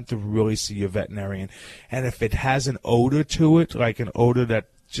it's time to really see your veterinarian. And if it has an odor to it, like an odor that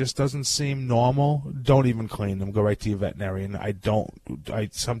just doesn't seem normal, don't even clean them. Go right to your veterinarian.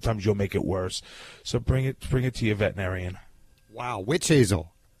 Sometimes you'll make it worse. So bring it to your veterinarian. Wow, witch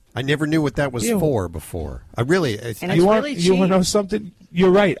hazel. I never knew what that was for before. I really. You want to know something? You're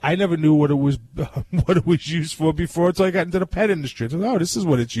right. I never knew what it was used for before until I got into the pet industry. I thought, this is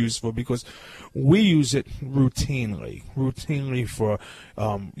what it's used for, because we use it routinely for.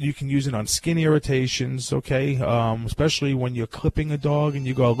 You can use it on skin irritations, okay? Especially when you're clipping a dog and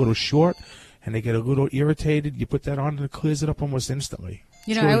you go a little short and they get a little irritated. You put that on and it clears it up almost instantly.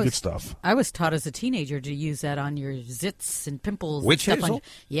 It's really good stuff. I was taught as a teenager to use that on your zits and pimples. Witch and stuff hazel?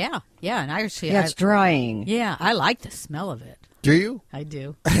 yeah, and I actually it's drying. Yeah, I like the smell of it. Do you? I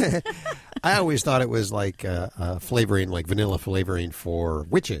do. I always thought it was like flavoring, like vanilla flavoring for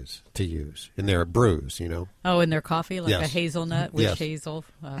witches to use in their brews, you know? Oh, in their coffee, like Yes. a hazelnut with Yes. hazel.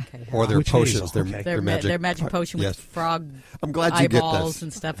 Okay. Or their Witch potions, hazel, their, okay. their magic potion with yes. frog I'm glad you get eyeballs this.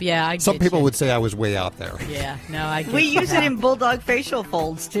 and stuff. Yeah, I Some get people you. would say I was way out there. Yeah, no, I get We you. use it in bulldog facial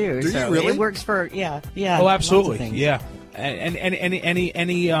folds too. Do you so really? It works for yeah. Oh, lots of absolutely. things. Yeah. And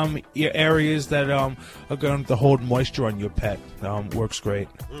any areas that are going to hold moisture on your pet works great.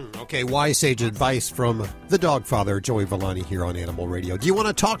 Okay, wise sage advice from the dog father, Joey Villani, here on Animal Radio. Do you want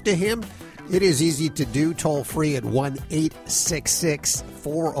to talk to him? It is easy to do. Toll free at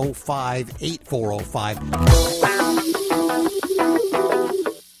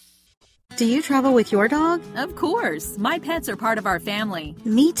 1-866-405-8405. Do you travel with your dog? Of course. My pets are part of our family.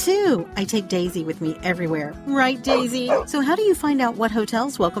 Me too. I take Daisy with me everywhere. Right, Daisy? So how do you find out what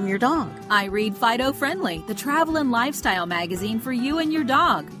hotels welcome your dog? I read Fido Friendly, the travel and lifestyle magazine for you and your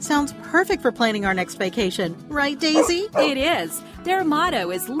dog. Sounds perfect for planning our next vacation. Right, Daisy? It is. Their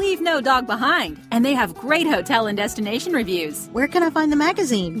motto is leave no dog behind, and they have great hotel and destination reviews. Where can I find the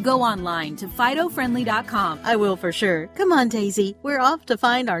magazine? Go online to FidoFriendly.com. I will for sure. Come on, Daisy. We're off to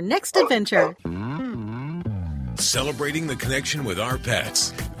find our next adventure. Celebrating the connection with our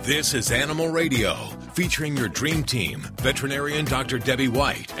pets. This is Animal Radio, featuring your dream team, veterinarian Dr. Debbie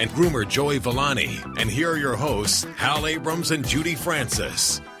White and groomer Joey Villani. And here are your hosts, Hal Abrams and Judy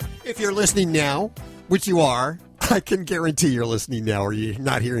Francis. If you're listening now, which you are, I can guarantee you're listening now, or you're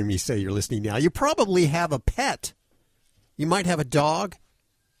not hearing me say you're listening now. You probably have a pet. You might have a dog.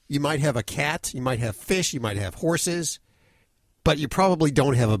 You might have a cat. You might have fish. You might have horses. But you probably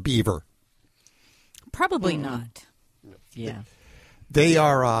don't have a beaver. Probably not. Yeah.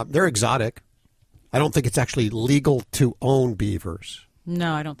 They're exotic. I don't think it's actually legal to own beavers.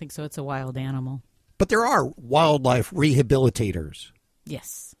 No, I don't think so. It's a wild animal. But there are wildlife rehabilitators.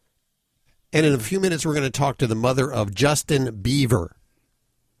 Yes. And in a few minutes, we're going to talk to the mother of Justin Beaver.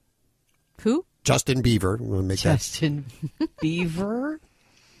 Who? Justin Beaver. I'm going to make Justin Beaver?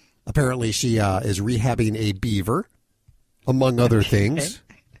 Apparently, she is rehabbing a beaver, among other things.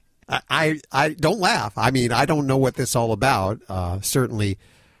 I don't laugh. I mean, I don't know what this is all about. Certainly,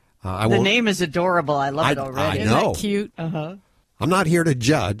 I The won't. name is adorable. I love it already. I know. Isn't that cute? Uh-huh. I'm not here to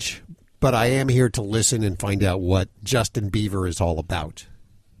judge, but I am here to listen and find out what Justin Beaver is all about.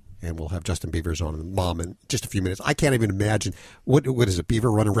 And we'll have Justin Beaver's on Mom in just a few minutes. I can't even imagine. What is a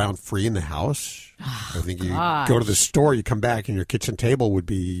beaver run around free in the house? I think you go to the store, you come back, and your kitchen table would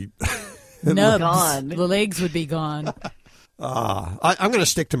be Nubs. Gone. The legs would be gone. I'm going to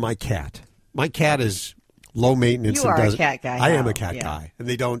stick to my cat. My cat is low maintenance. You and are a doesn't, cat guy, I am Hal. a cat Yeah. guy. And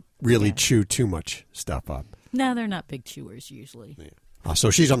they don't really chew too much stuff up. No, they're not big chewers usually. So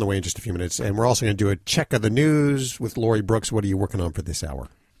she's on the way in just a few minutes. And we're also going to do a check of the news with Lori Brooks. What are you working on for this hour?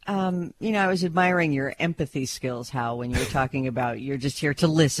 I was admiring your empathy skills, Hal, when you were talking about you're just here to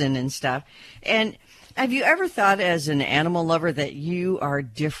listen and stuff. And have you ever thought as an animal lover that you are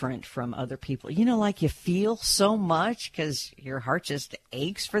different from other people? You know, like you feel so much because your heart just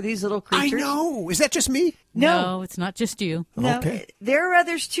aches for these little creatures? I know. Is that just me? No, it's not just you. No, Okay. there are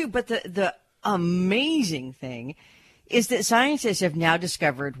others too, but the amazing thing is that scientists have now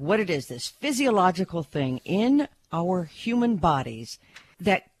discovered what it is, this physiological thing in our human bodies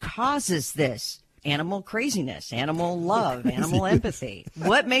that causes this animal craziness, animal love, animal empathy.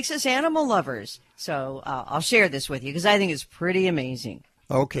 What makes us animal lovers? So I'll share this with you because I think it's pretty amazing.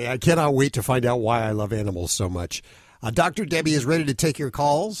 Okay, I cannot wait to find out why I love animals so much. Dr. Debbie is ready to take your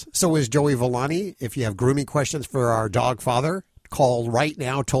calls. So is Joey Villani. If you have grooming questions for our dog father, call right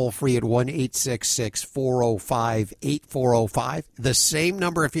now, toll free at 1-866-405-8405. The same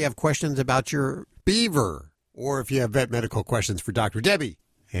number if you have questions about your beaver or if you have vet medical questions for Dr. Debbie.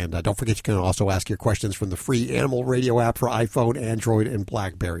 And don't forget, you can also ask your questions from the free Animal Radio app for iPhone, Android, and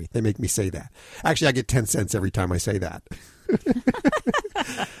BlackBerry. They make me say that. Actually, I get 10 cents every time I say that.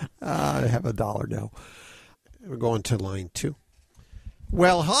 I have $1 now. We're going to line 2.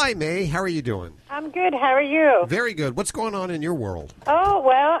 Well, hi, May. How are you doing? I'm good. How are you? Very good. What's going on in your world? Oh,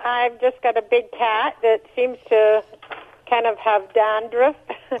 well, I've just got a big cat that seems to kind of have dandruff.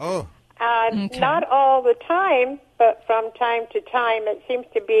 Oh. Okay. Not all the time, but from time to time it seems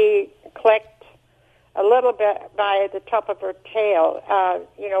to be collect a little bit by the top of her tail,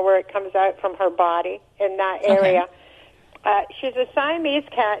 where it comes out from her body in that area. Okay. She's a Siamese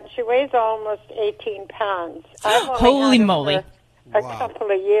cat. She weighs almost 18 pounds. I've only Holy had her moly. for a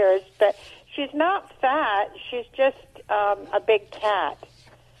couple of years, but she's not fat. She's just a big cat.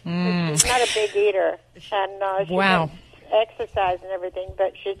 She's not a big eater. And she Wow. exercise and everything,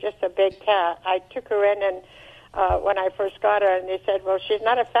 but she's just a big cat. I took her in and when I first got her, and they said, well, she's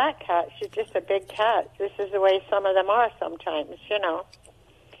not a fat cat. She's just a big cat. This is the way some of them are sometimes, you know.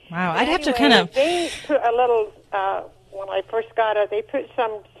 Wow, But I'd have to anyway, kind of... They put a little, when I first got her, they put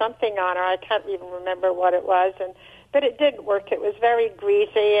something on her. I can't even remember what it was, but it didn't work. It was very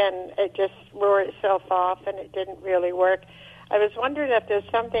greasy, and it just wore itself off, and it didn't really work. I was wondering if there's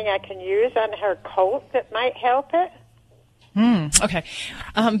something I can use on her coat that might help it. Okay.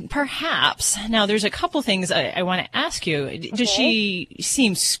 Perhaps. Now, there's a couple things I want to ask you. Does she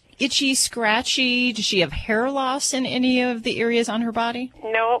seem itchy, scratchy? Does she have hair loss in any of the areas on her body?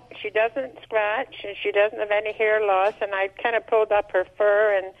 No, she doesn't scratch, and she doesn't have any hair loss, and I kind of pulled up her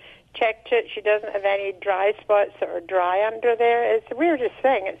fur and checked it. She doesn't have any dry spots that are dry under there. It's the weirdest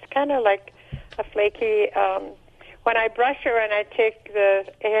thing. It's kind of like a flaky... when I brush her and I take the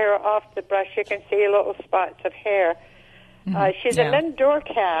hair off the brush, you can see little spots of hair. She's an indoor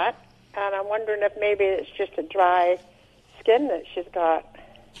cat, and I'm wondering if maybe it's just a dry skin that she's got.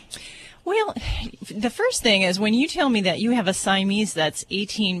 Well, the first thing is when you tell me that you have a Siamese that's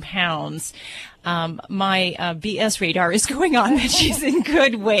 18 pounds, my BS radar is going on that she's in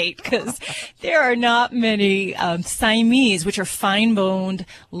good weight, because there are not many Siamese, which are fine-boned,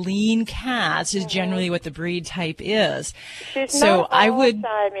 lean cats, is generally what the breed type is. She's so not I all would.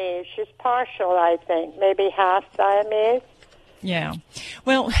 Siamese. She's partial, I think, maybe half Siamese. Yeah.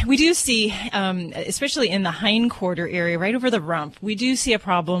 Well, we do see, especially in the hindquarter area, right over the rump, we do see a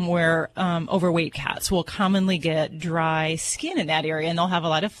problem where overweight cats will commonly get dry skin in that area, and they'll have a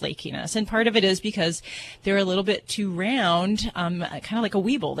lot of flakiness. And part of it is because they're a little bit too round, kind of like a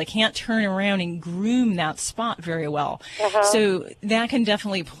weeble. They can't turn around and groom that spot very well. So that can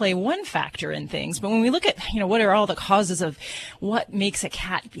definitely play one factor in things. But when we look at, what are all the causes of what makes a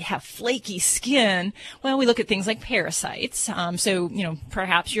cat have flaky skin, well, we look at things like parasites. So,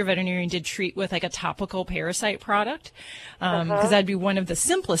 perhaps your veterinarian did treat with like a topical parasite product, because that'd be one of the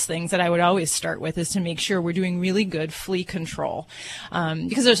simplest things that I would always start with, is to make sure we're doing really good flea control.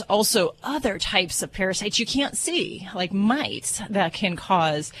 Because there's also other types of parasites you can't see, like mites, that can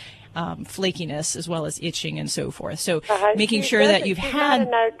cause flakiness as well as itching and so forth. So making sure that you've had... She's not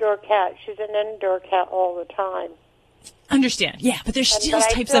an outdoor cat. She's an indoor cat all the time. Understand, yeah, but there's still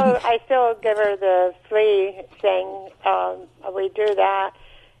types of... I still give her the flea thing. We do that.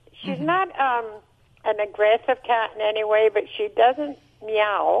 She's not an aggressive cat in any way, but she doesn't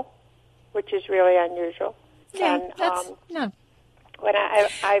meow, which is really unusual. Yeah, and, that's... no. When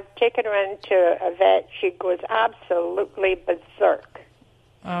I've taken her into a vet, she goes absolutely berserk.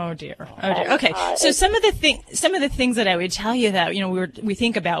 Oh dear. Okay. So some of the things that I would tell you that we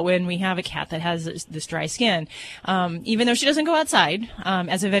think about when we have a cat that has this dry skin, even though she doesn't go outside,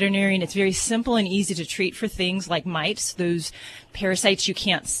 as a veterinarian, it's very simple and easy to treat for things like mites, those parasites you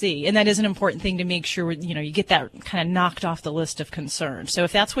can't see, and that is an important thing to make sure you get that kind of knocked off the list of concerns. So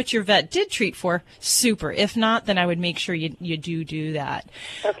if that's what your vet did treat for, super. If not, then I would make sure you do that.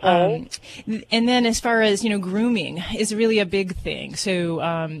 Okay. And then as far as grooming is really a big thing. So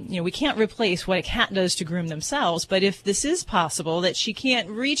we can't replace what a cat does to groom themselves, but if this is possible that she can't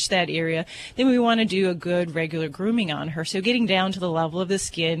reach that area, then we want to do a good regular grooming on her. So getting down to the level of the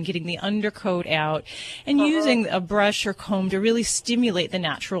skin, getting the undercoat out, and using a brush or comb to really stimulate the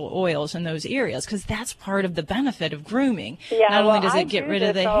natural oils in those areas, because that's part of the benefit of grooming. Yeah, Not only does it get rid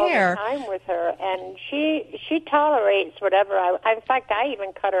of the hair. I do this all the time with her, and she tolerates whatever. In fact, I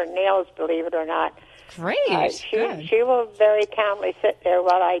even cut her nails, believe it or not. Great. She will very calmly sit there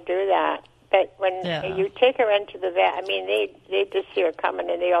while I do that. But when you take her into the vet, I mean, they just see her coming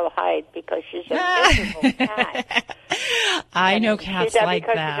and they all hide because she's a miserable cat. I know cats like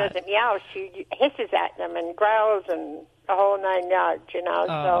because that. She doesn't meow. She hisses at them and growls and the whole 9 yards,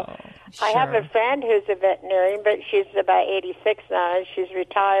 So I have a friend who's a veterinarian, but she's about 86 now and she's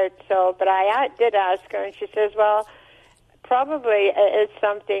retired. But I did ask her, and she says, well, probably it's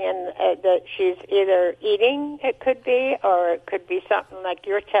something that she's either eating, it could be, or it could be something like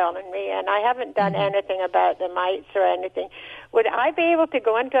you're telling me. And I haven't done anything about the mites or anything. Would I be able to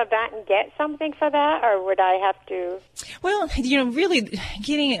go into a vet and get something for that, or would I have to? Well, really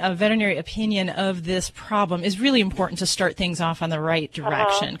getting a veterinary opinion of this problem is really important to start things off on the right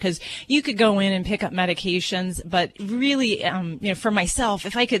direction, because you could go in and pick up medications, but really, for myself,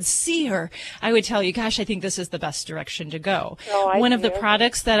 if I could see her, I would tell you, gosh, I think this is the best direction to go. One of the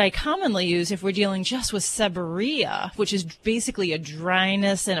products that I commonly use if we're dealing just with seborrhea, which is basically a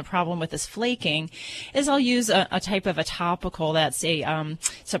dryness and a problem with this flaking, is I'll use a type of a topical that's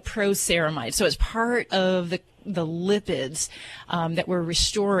it's a proceramide. So it's part of the the lipids that we're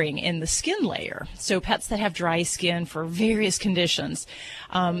restoring in the skin layer. So pets that have dry skin for various conditions,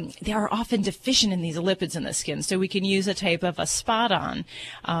 they are often deficient in these lipids in the skin. So we can use a type of a spot on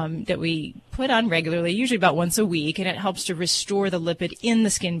that we put on regularly, usually about once a week, and it helps to restore the lipid in the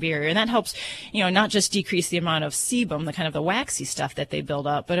skin barrier. And that helps, not just decrease the amount of sebum, the kind of the waxy stuff that they build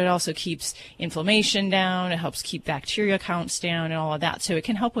up, but it also keeps inflammation down. It helps keep bacteria counts down and all of that. So it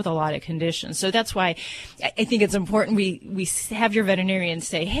can help with a lot of conditions. So that's why I think it's important we have your veterinarian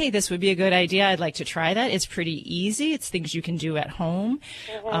say, hey, this would be a good idea. I'd like to try that. It's pretty easy. It's things you can do at home.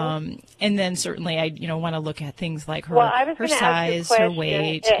 Mm-hmm. And then certainly I want to look at things like her size, her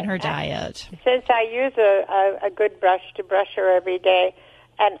weight, and her diet. Since I use a good brush to brush her every day,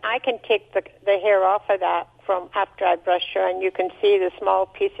 and I can take the hair off of that from after I brush her, and you can see the small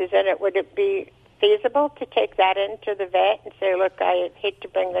pieces in it, would it be feasible to take that into the vet and say, look, I hate to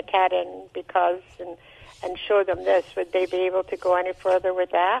bring the cat in because, and show them this? Would they be able to go any further with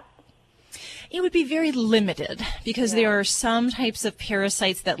that? It would be very limited because there are some types of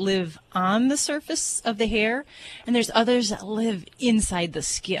parasites that live on the surface of the hair, and there's others that live inside the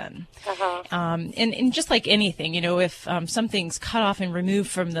skin. And just like anything, if something's cut off and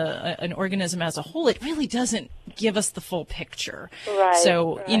removed from an organism as a whole, it really doesn't give us the full picture. Right,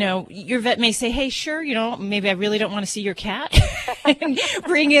 so, your vet may say, hey, sure, maybe I really don't want to see your cat. And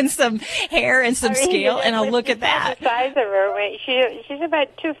bring in some hair and some scale, and I'll look at that. The size of her, she's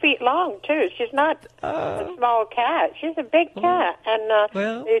about 2 feet long, too. She's not a small cat. She's a big cat.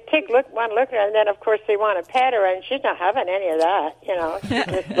 And you take one look at her, and then, of course, they want to pet her, and she's not having any of that. She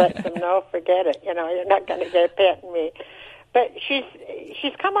just lets them know, forget it. You're not going to get petting me. But she's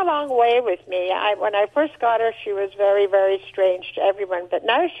come a long way with me. When I first got her, she was very, very strange to everyone. But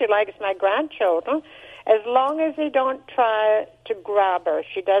now she likes my grandchildren. As long as they don't try to grab her,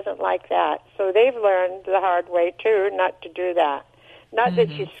 she doesn't like that. So they've learned the hard way, too, not to do that. Not that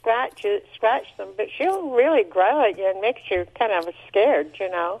you scratch them, but she'll really growl at you and makes you kind of scared,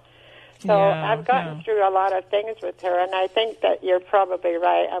 So I've gotten through a lot of things with her, and I think that you're probably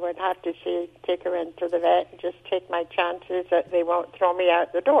right. I would have to take her into the vet and just take my chances that they won't throw me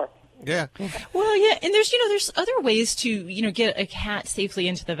out the door. Yeah. Well, yeah, and there's other ways to, get a cat safely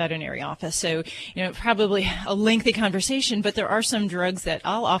into the veterinary office. So, probably a lengthy conversation, but there are some drugs that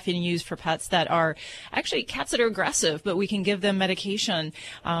I'll often use for pets that are actually cats that are aggressive, but we can give them medication,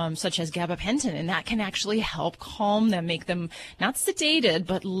 such as gabapentin, and that can actually help calm them, make them not sedated,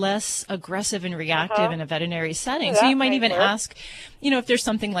 but less aggressive and reactive in a veterinary setting. So you might even ask, if there's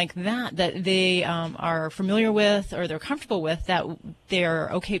something like that they are familiar with or they're comfortable with, that they're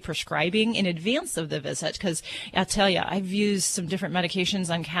okay prescribing in advance of the visit. Because I'll tell you, I've used some different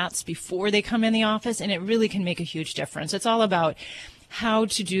medications on cats before they come in the office, and it really can make a huge difference. It's all about how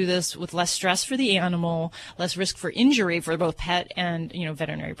to do this with less stress for the animal, less risk for injury for both pet and,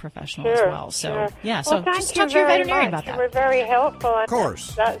 veterinary professional as well. So, so just talk to your veterinarian about that. You were very helpful. Of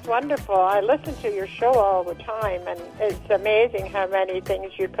course. That's wonderful. I listen to your show all the time, and it's amazing how many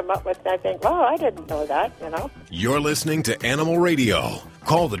things you come up with. And I think, wow, I didn't know that, You're listening to Animal Radio.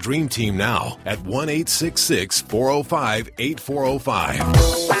 Call the Dream Team now at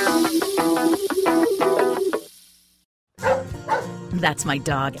 1-866-405-8405. That's my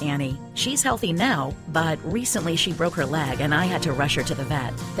dog, Annie. She's healthy now, but recently she broke her leg and I had to rush her to the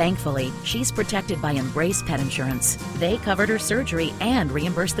vet. Thankfully, she's protected by Embrace Pet Insurance. They covered her surgery and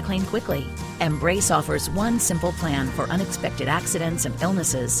reimbursed the claim quickly. Embrace offers one simple plan for unexpected accidents and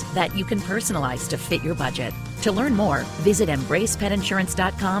illnesses that you can personalize to fit your budget. To learn more, visit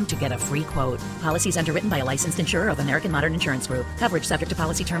EmbracePetInsurance.com to get a free quote. Policies underwritten by a licensed insurer of American Modern Insurance Group. Coverage subject to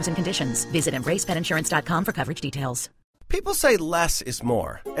policy terms and conditions. Visit EmbracePetInsurance.com for coverage details. People say less is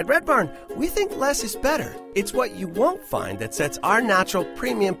more. At Red Barn, we think less is better. It's what you won't find that sets our natural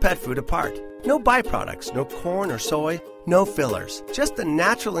premium pet food apart. No byproducts, no corn or soy, no fillers. Just the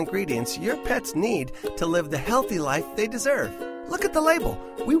natural ingredients your pets need to live the healthy life they deserve. Look at the label.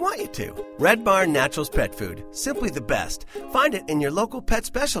 We want you to. Red Barn Naturals Pet Food. Simply the best. Find it in your local pet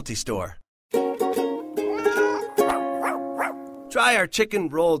specialty store. Try our chicken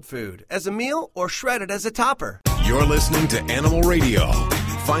rolled food as a meal or shredded as a topper. You're listening to Animal Radio.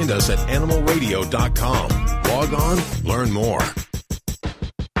 Find us at animalradio.com. Log on, learn more.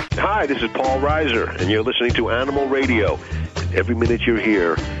 Hi, this is Paul Reiser, and you're listening to Animal Radio. Every minute you're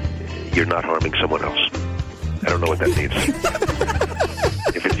here, you're not harming someone else. I don't know what that means.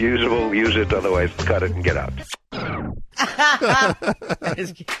 If it's usable, use it. Otherwise, cut it and get out. I'm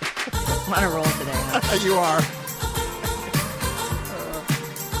on a roll today. Huh? You are.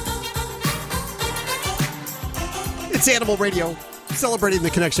 It's Animal Radio, celebrating the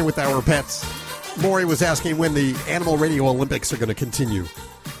connection with our pets. Maury was asking when the Animal Radio Olympics are going to continue.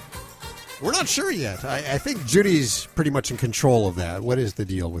 We're not sure yet. I think Judy's pretty much in control of that. What is the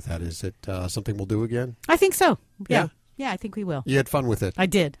deal with that? Is it something we'll do again? I think so. Yeah. Yeah, I think we will. You had fun with it? I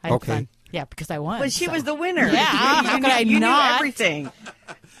did. I had okay. fun. Yeah, because I won. But she was the winner. Yeah, how could I you not? knew everything.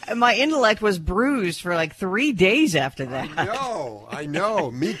 My intellect was bruised for like 3 days after that. I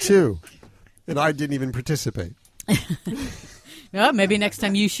know. Me too. And I didn't even participate. Well, maybe next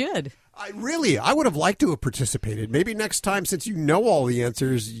time you should. I would have liked to have participated. Maybe next time, since you know all the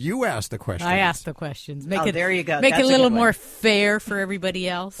answers, you ask the questions. I ask the questions. There you go. Make That's it a little good one. more fair for everybody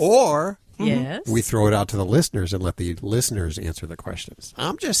else. Or yes, we throw it out to the listeners and let the listeners answer the questions.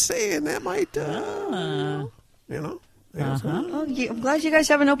 I'm just saying that might, Oh, I'm glad you guys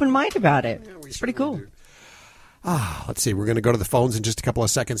have an open mind about it. It's pretty cool. Let's see. We're going to go to the phones in just a couple of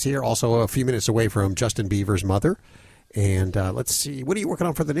seconds here. Also, a few minutes away from Justin Bieber's mother. And let's see. What are you working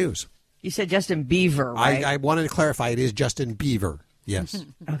on for the news? You said Justin Bieber, right? I wanted to clarify. It is Justin Bieber. Yes.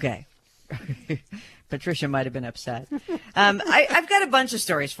 Okay. Patricia might have been upset. I've got a bunch of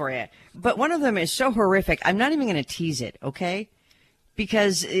stories for you, but one of them is so horrific. I'm not even going to tease it, okay?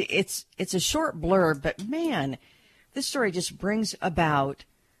 Because it's a short blurb, but man, this story just brings about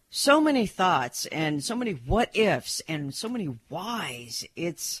so many thoughts and so many what ifs and so many whys.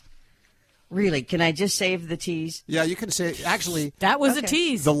 It's really. Can I just save the tease? Yeah, you can say. Actually, that was a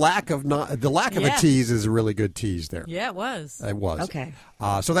tease. The lack of a tease is a really good tease there. Yeah, it was. It was. Okay.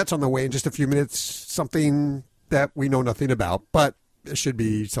 So that's on the way in just a few minutes. Something that we know nothing about, but it should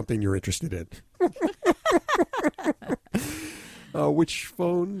be something you're interested in. Which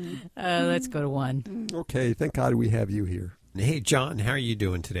phone? Let's go to one. Okay. Thank God we have you here. Hey, John. How are you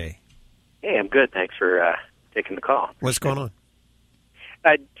doing today? Hey, I'm good. Thanks for taking the call. What's going on?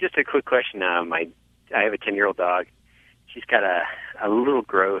 Just a quick question. I have a 10-year-old dog. She's got a little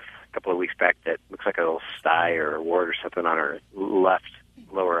growth a couple of weeks back that looks like a little sty or a wart or something on her left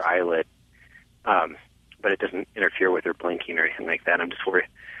lower eyelid, but it doesn't interfere with her blinking or anything like that. I'm just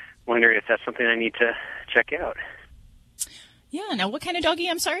wondering if that's something I need to check out. Yeah. Now, what kind of doggy?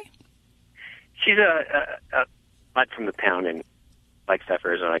 I'm sorry? She's a mutt from the pound in Flagstaff,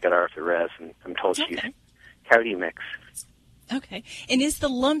 Arizona. I got her off the res, and I'm told she's coyote mix. Okay. And is the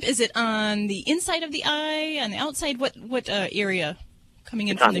lump, is it on the inside of the eye, on the outside? What area coming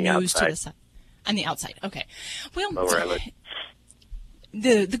in from the nose to the side? On the outside. Okay. Well, lower eyelid.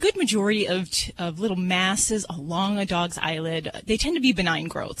 The good majority of little masses along a dog's eyelid, they tend to be benign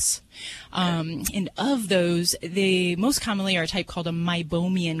growths. And of those, they most commonly are a type called a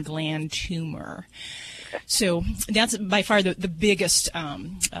meibomian gland tumor. So that's by far the biggest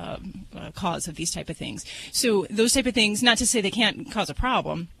cause of these type of things. So those type of things, not to say they can't cause a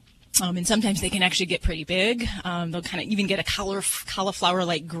problem, and sometimes they can actually get pretty big. They'll kind of even get a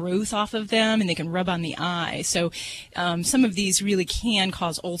cauliflower-like growth off of them, and they can rub on the eye. So some of these really can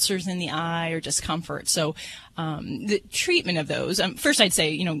cause ulcers in the eye or discomfort. So the treatment of those, first I'd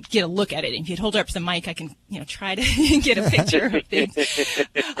say, get a look at it. If you'd hold up the mic, I can, try to get a picture of things.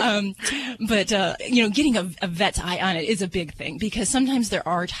 But getting a vet's eye on it is a big thing, because sometimes there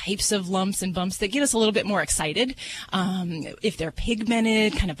are types of lumps and bumps that get us a little bit more excited. If they're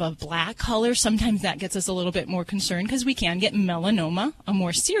pigmented, kind of a black color, sometimes that gets us a little bit more concerned, because we can get melanoma, a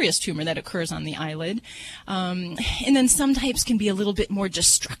more serious tumor that occurs on the eyelid. And then some types can be a little bit more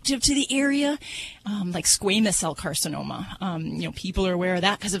destructive to the area, like squamous cell carcinoma. People are aware of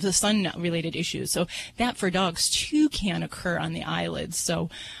that because of the sun-related issues. So that for dogs too can occur on the eyelids. So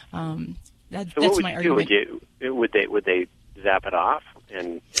that's my argument. Would they zap it off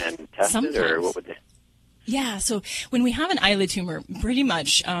and test Sometimes. it, or what would they? Yeah, so when we have an eyelid tumor, pretty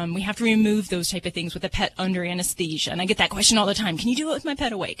much we have to remove those type of things with a pet under anesthesia. And I get that question all the time. Can you do it with my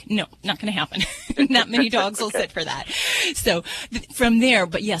pet awake? No, not going to happen. Not many dogs will sit for that. So from there,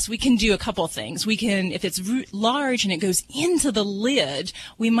 but yes, we can do a couple things. We can, if it's large and it goes into the lid,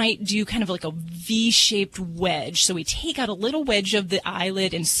 we might do kind of like a V-shaped wedge. So we take out a little wedge of the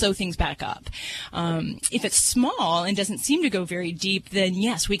eyelid and sew things back up. If it's small and doesn't seem to go very deep, then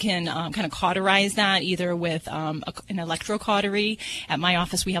yes, we can kind of cauterize that either with an electrocautery. At my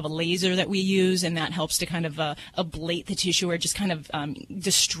office, we have a laser that we use, and that helps to kind of ablate the tissue or just kind of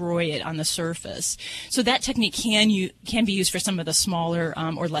destroy it on the surface. So that technique can be used for some of the smaller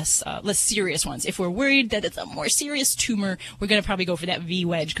or less serious ones. If we're worried that it's a more serious tumor, we're going to probably go for that V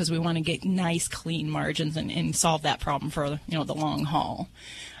wedge, because we want to get nice, clean margins and solve that problem for the long haul.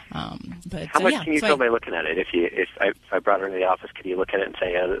 But how much can you tell by looking at it? If I brought her into the office, could you look at it and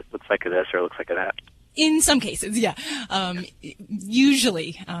say, it looks like this or it looks like that? In some cases, yeah.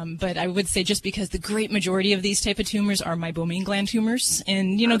 Usually, but I would say just because the great majority of these type of tumors are meibomian gland tumors.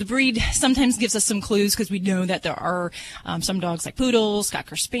 And, the breed sometimes gives us some clues because we know that there are some dogs like poodles,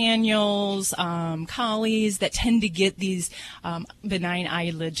 Cocker Spaniels, collies that tend to get these benign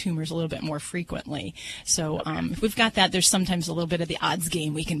eyelid tumors a little bit more frequently. So if we've got that, there's sometimes a little bit of the odds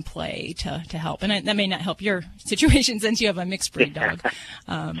game we can play to help. And that may not help your situation since you have a mixed breed dog.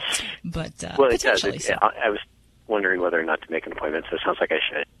 But well, it potentially. does. I was wondering whether or not to make an appointment, so it sounds like I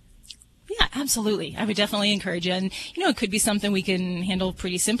should. Yeah, absolutely. I would definitely encourage you. And, it could be something we can handle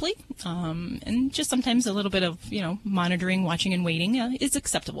pretty simply. And just sometimes a little bit of, monitoring, watching, and waiting is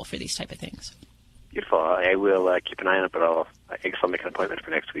acceptable for these type of things. Beautiful. I will keep an eye on it, but I guess I'll make an appointment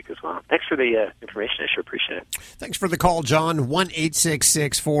for next week as well. Thanks for the information. I sure appreciate it. Thanks for the call, John.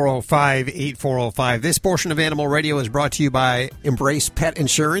 1-866-405-8405. This portion of Animal Radio is brought to you by Embrace Pet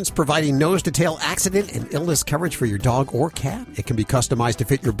Insurance, providing nose-to-tail accident and illness coverage for your dog or cat. It can be customized to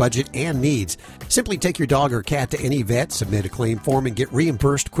fit your budget and needs. Simply take your dog or cat to any vet, submit a claim form, and get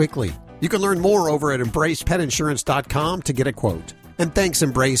reimbursed quickly. You can learn more over at embracepetinsurance.com to get a quote. And thanks,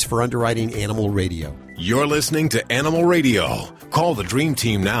 Embrace, for underwriting Animal Radio. You're listening to Animal Radio. Call the Dream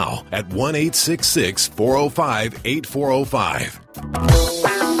Team now at 1-866-405-8405.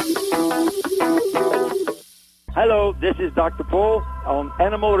 Hello, this is Dr. Paul on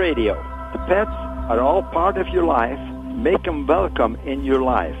Animal Radio. The pets are all part of your life. Make them welcome in your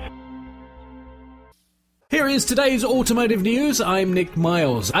life. Here is today's automotive news. I'm Nick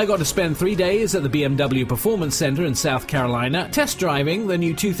Miles. I got to spend 3 days at the BMW Performance Center in South Carolina test driving the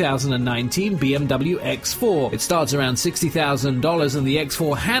new 2019 BMW X4. It starts around $60,000 and the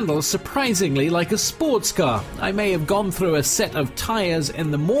X4 handles surprisingly like a sports car. I may have gone through a set of tires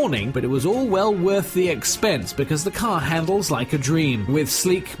in the morning, but it was all well worth the expense because the car handles like a dream. With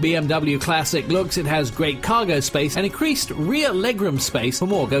sleek BMW classic looks, it has great cargo space and increased rear legroom space. For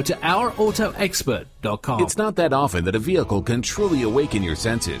more, go to ourautoexpert.com. It's not that often that a vehicle can truly awaken your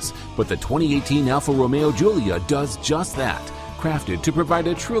senses, but the 2018 Alfa Romeo Giulia does just that. Crafted to provide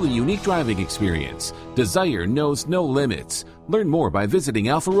a truly unique driving experience. Desire knows no limits. Learn more by visiting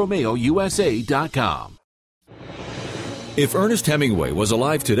alfaromeousa.com. If Ernest Hemingway was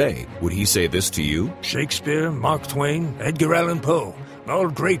alive today, would he say this to you? Shakespeare, Mark Twain, Edgar Allan Poe, all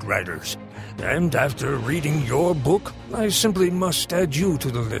great writers. And after reading your book, I simply must add you to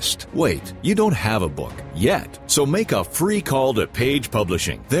the list. Wait, you don't have a book yet. So make a free call to Page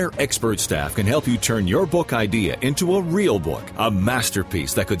Publishing. Their expert staff can help you turn your book idea into a real book, a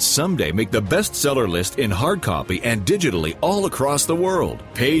masterpiece that could someday make the bestseller list in hard copy and digitally all across the world.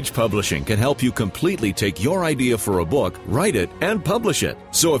 Page Publishing can help you completely take your idea for a book, write it, and publish it.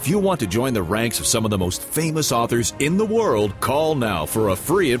 So if you want to join the ranks of some of the most famous authors in the world, call now for a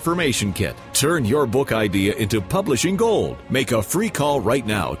free information kit. Turn your book idea into publishing gold. Make a free call right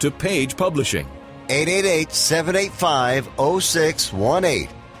now to Page Publishing. 888-785-0618.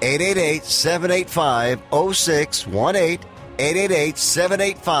 888-785-0618.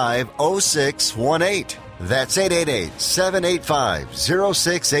 888-785-0618. That's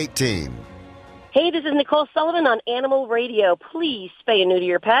 888-785-0618. Hey, this is Nicole Sullivan on Animal Radio. Please spay and neuter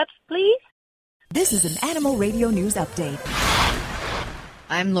your pets, please. This is an Animal Radio News Update.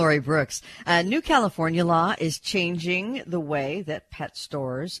 I'm Lori Brooks. A new California law is changing the way that pet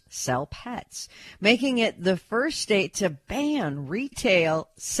stores sell pets, making it the first state to ban retail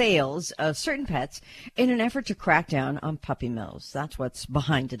sales of certain pets in an effort to crack down on puppy mills. That's what's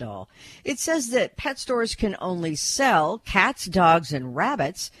behind it all. It says that pet stores can only sell cats, dogs, and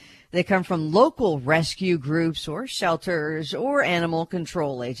rabbits. They come from local rescue groups or shelters or animal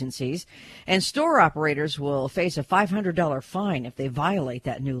control agencies, and store operators will face a $500 fine if they violate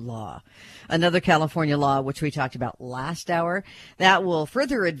that new law. Another California law, which we talked about last hour, that will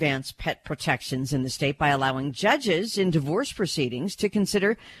further advance pet protections in the state by allowing judges in divorce proceedings to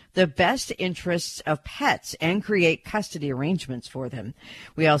consider the best interests of pets and create custody arrangements for them.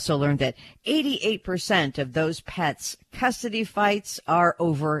 We also learned that 88% of those pets' custody fights are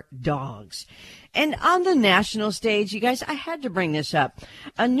over dogs. And on the national stage, you guys, I had to bring this up.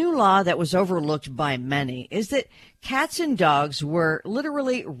 A new law that was overlooked by many is that cats and dogs were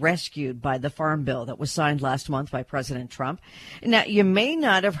literally rescued by the Farm Bill that was signed last month by President Trump. Now, you may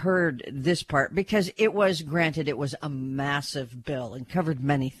not have heard this part because it was a massive bill and covered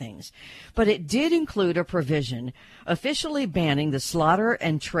many things. But it did include a provision officially banning the slaughter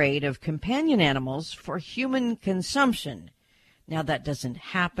and trade of companion animals for human consumption. Now, that doesn't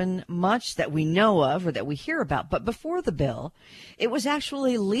happen much that we know of or that we hear about, but before the bill, it was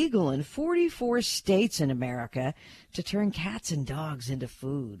actually legal in 44 states in America to turn cats and dogs into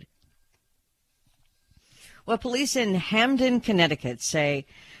food. Well, police in Hamden, Connecticut say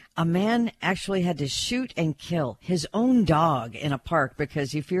a man actually had to shoot and kill his own dog in a park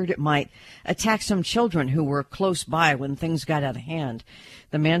because he feared it might attack some children who were close by when things got out of hand.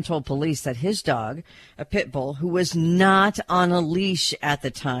 The man told police that his dog, a pit bull, who was not on a leash at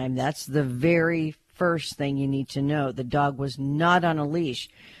the time, that's the very first thing you need to know. The dog was not on a leash.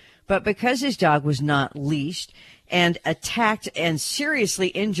 But because his dog was not leashed and attacked and seriously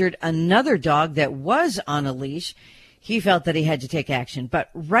injured another dog that was on a leash, he felt that he had to take action. But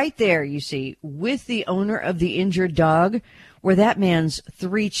right there, you see, with the owner of the injured dog were that man's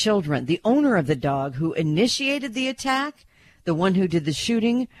 3 children. The owner of the dog who initiated the attack, the one who did the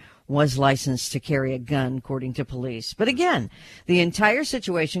shooting, was licensed to carry a gun, according to police. But again, the entire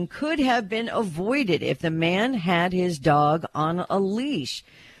situation could have been avoided if the man had his dog on a leash.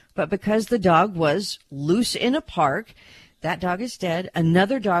 But because the dog was loose in a park, that dog is dead,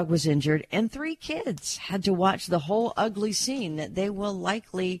 another dog was injured, and 3 kids had to watch the whole ugly scene that they will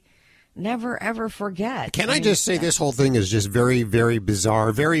likely never, ever forget. Can I just say this whole thing is just very, very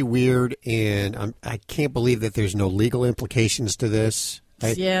bizarre, very weird, and I can't believe that there's no legal implications to this.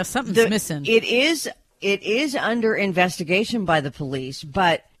 Yeah, something's missing. It is under investigation by the police,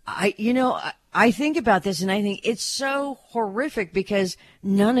 but I think about this and I think it's so horrific because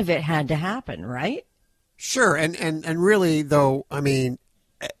none of it had to happen, right? Sure, and really, though, I mean,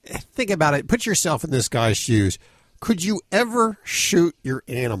 think about it. Put yourself in this guy's shoes. Could you ever shoot your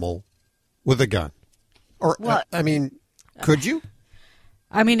animal with a gun? Or, could you?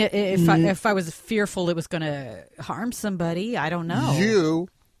 I mean, if I was fearful it was going to harm somebody, I don't know. You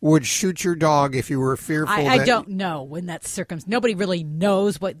would shoot your dog if you were fearful. I don't know when that's circumstance. Nobody really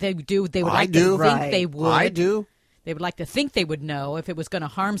knows what they do. They would like to think they would. I do. They would like to think they would know if it was going to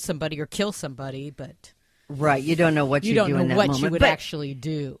harm somebody or kill somebody, but... Right, you don't know what you do in that moment. You don't know what you would actually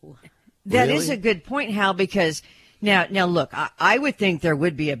do. That is a good point, Hal, because now look, I would think there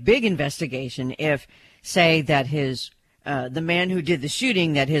would be a big investigation if, say, that the man who did the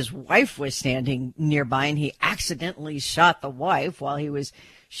shooting, that his wife was standing nearby and he accidentally shot the wife while he was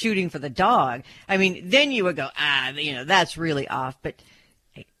shooting for the dog. I mean, then you would go, that's really off. But,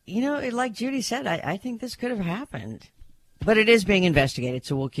 like Judy said, I think this could have happened. But it is being investigated,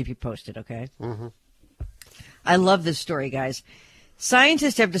 so we'll keep you posted, okay? Mm-hmm. I love this story, guys.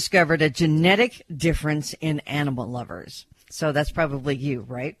 Scientists have discovered a genetic difference in animal lovers. So that's probably you,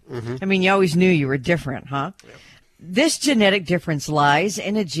 right? Mm-hmm. I mean, you always knew you were different, huh? Yep. This genetic difference lies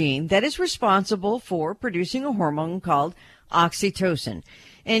in a gene that is responsible for producing a hormone called oxytocin.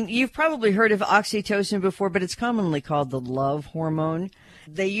 And you've probably heard of oxytocin before, but it's commonly called the love hormone.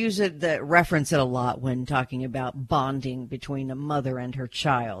 They reference it a lot when talking about bonding between a mother and her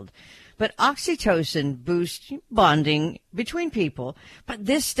child. But oxytocin boosts bonding between people. But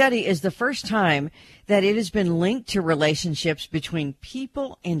this study is the first time that it has been linked to relationships between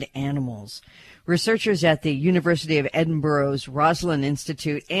people and animals. Researchers at the University of Edinburgh's Roslin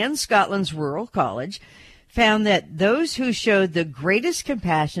Institute and Scotland's Rural College found that those who showed the greatest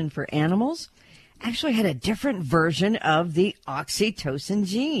compassion for animals actually had a different version of the oxytocin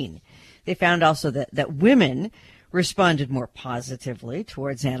gene. They found also that women responded more positively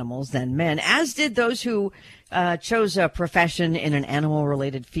towards animals than men, as did those who chose a profession in an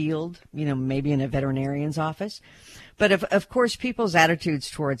animal-related field, maybe in a veterinarian's office. But of course, people's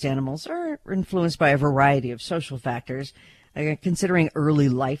attitudes towards animals are influenced by a variety of social factors, considering early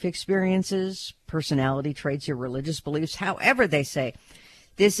life experiences, personality traits, or religious beliefs. However, they say,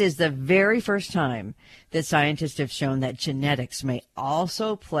 this is the very first time that scientists have shown that genetics may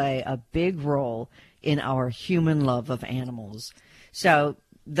also play a big role in our human love of animals. So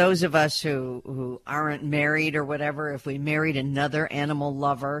those of us who aren't married or whatever, if we married another animal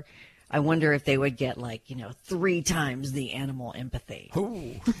lover, I wonder if they would get 3 times the animal empathy.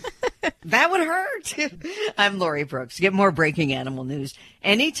 Ooh. That would hurt. I'm Lori Brooks. Get more breaking animal news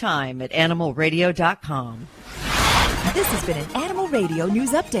anytime at animalradio.com. This has been an Animal Radio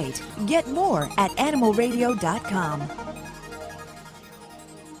News Update. Get more at animalradio.com.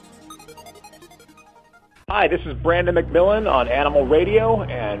 Hi, this is Brandon McMillan on Animal Radio,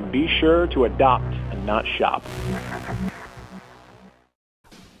 and be sure to adopt and not shop.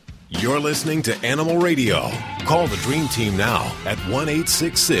 You're listening to Animal Radio. Call the Dream Team now at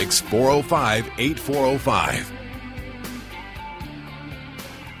 1-866-405-8405.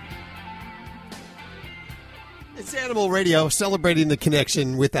 It's Animal Radio, celebrating the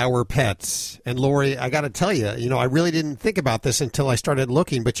connection with our pets. And Lori, I got to tell you, I really didn't think about this until I started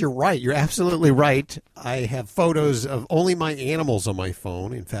looking, but you're right. You're absolutely right. I have photos of only my animals on my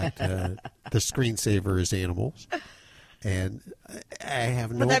phone. In fact, the screensaver is animals. And I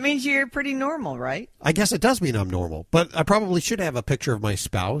have no... But that means you're pretty normal, right? I guess it does mean I'm normal. But I probably should have a picture of my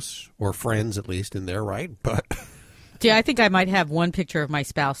spouse, or friends at least, in there, right? But yeah, I think I might have one picture of my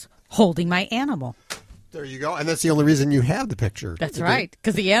spouse holding my animal. There you go. And that's the only reason you have the picture. That's right,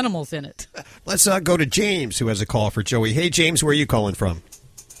 because the animal's in it. Let's go to James, who has a call for Joey. Hey, James, where are you calling from?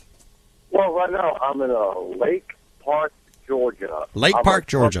 Well, right now I'm in Lake Park, Georgia. Lake Park,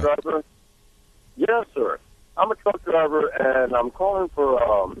 Georgia. Yes, sir. I'm a truck driver, and I'm calling for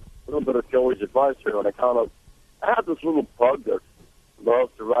a little bit of Joey's advice here. And I have this little pug that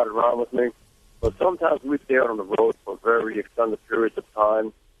loves to ride around with me, but sometimes we stay out on the road for very extended periods of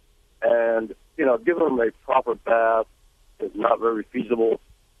time, and giving him a proper bath is not very feasible.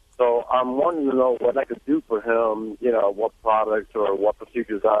 So I'm wanting to know what I could do for him. What products or what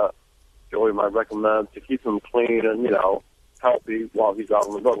procedures Joey might recommend to keep him clean and healthy while he's out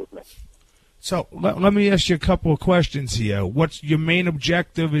on the road with me. So let me ask you a couple of questions here. What's your main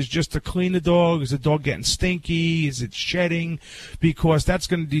objective? Is just to clean the dog? Is the dog getting stinky? Is it shedding? Because that's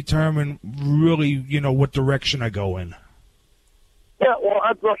going to determine really, what direction I go in. Yeah, well,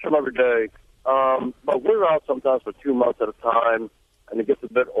 I brush him every day, but we're out sometimes for 2 months at a time, and it gets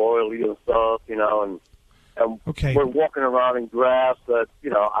a bit oily and stuff, and okay. We're walking around in grass that,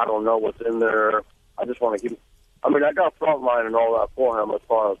 I don't know what's in there. I just want to keep. I mean, I got Frontline and all that for him as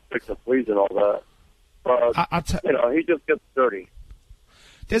far as fixing fleas and all that. But, he just gets dirty.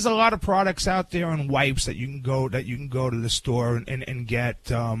 There's a lot of products out there and wipes that you can go to the store and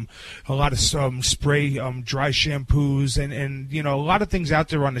get a lot of spray dry shampoos and a lot of things out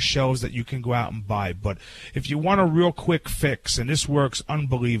there on the shelves that you can go out and buy. But if you want a real quick fix, and this works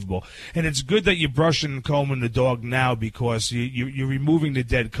unbelievable, and it's good that you're brushing and combing the dog now because you're removing the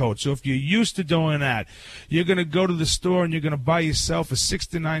dead coat. So if you're used to doing that, you're going to go to the store and you're going to buy yourself a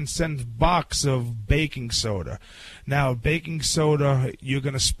 69-cent box of baking soda. Now, baking soda, you're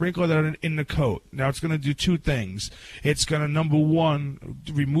going to sprinkle that in the coat. Now, it's going to do two things. It's going to, number one,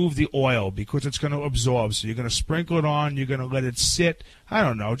 remove the oil because it's going to absorb. So you're going to sprinkle it on. You're going to let it sit, I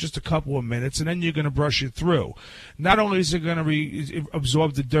don't know, just a couple of minutes, and then you're going to brush it through. Not only is it going to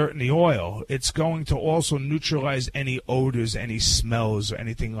absorb the dirt and the oil, it's going to also neutralize any odors, any smells, or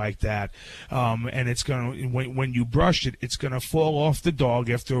anything like that. And it's going to, when you brush it, it's going to fall off the dog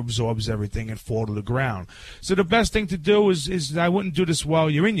after it absorbs everything and fall to the ground. So the best thing to do is I wouldn't do this while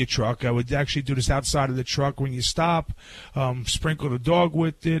you're in your truck. I would actually do this outside of the truck when you stop. Sprinkle the dog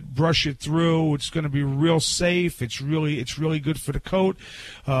with it, brush it through. It's going to be real safe. It's really good for the coat.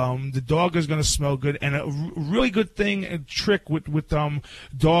 The dog is going to smell good, and a really good thing, a trick with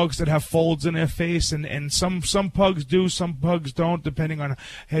dogs that have folds in their face, and some pugs do, some pugs don't, depending on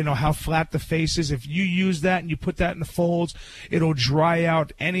how flat the face is. If you use that and you put that in the folds, it'll dry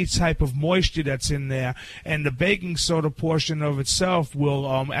out any type of moisture that's in there, and the baking soda portion of itself will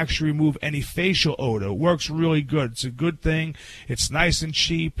actually remove any facial odor. It works really good. It's a good thing. It's nice and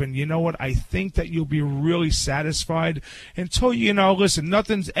cheap, and you know what? I think that you'll be really satisfied until listen,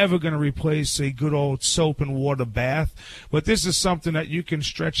 nothing's ever going to replace a good old soap and water bath, but this is something that you can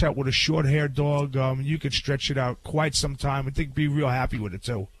stretch out with a short-haired dog. You can stretch it out quite some time. I think be real happy with it,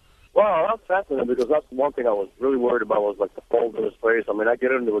 too. Wow, that's fascinating because that's one thing I was really worried about was, like, the folds in his face. I mean, I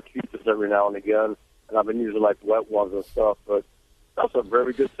get into acutes every now and again, and I've been using, like, wet ones and stuff, but that's a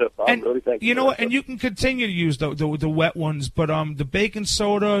very good tip. I really thank you. You know what? And you can continue to use the wet ones, but the baking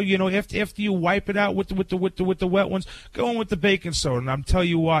soda, after you wipe it out with the wet ones, go in with the baking soda. And I'm telling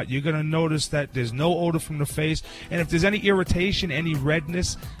you what, you're gonna notice that there's no odor from the face, and if there's any irritation, any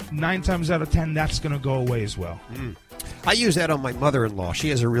redness, 9 times out of 10, that's gonna go away as well. I use that on my mother-in-law. She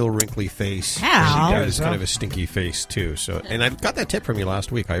has a real wrinkly face. How? She does, kind of a stinky face, too. So, and I got that tip from you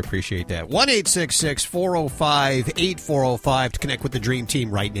last week. I appreciate that. 1-866-405-8405 to connect with the Dream Team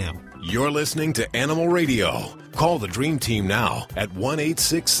right now. You're listening to Animal Radio. Call the Dream Team now at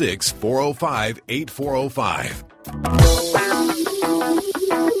 1-866-405-8405.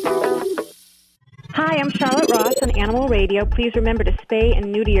 Hi, I'm Charlotte Ross on Animal Radio. Please remember to spay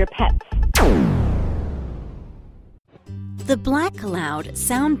and neuter your pets. The Black Cloud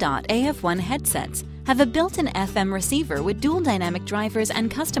Sound.dot AF1 headsets have a built-in FM receiver with dual dynamic drivers and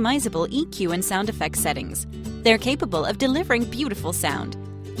customizable EQ and sound effects settings. They're capable of delivering beautiful sound.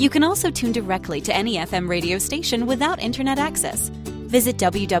 You can also tune directly to any FM radio station without internet access. Visit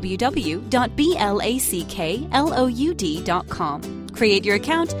www.blackcloud.com. Create your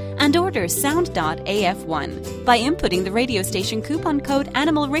account and order Sound.dot AF1 by inputting the radio station coupon code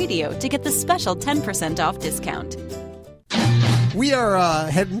Animal Radio to get the special 10% off discount. We are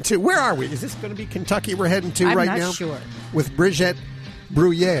heading to, where are we? Is this going to be Kentucky we're heading to right now? I'm not sure. With Brigitte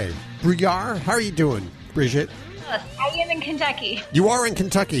Brouillard. How are you doing, Brigitte? How am in Kentucky. You are in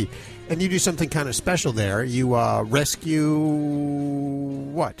Kentucky, and you do something kind of special there. You rescue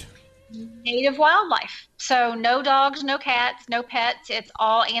what? Native wildlife. So no dogs, no cats, no pets. It's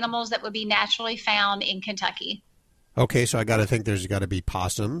all animals that would be naturally found in Kentucky. Okay, so I got to think there's got to be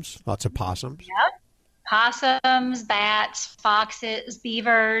possums, lots of possums. Yep. Possums, bats, foxes,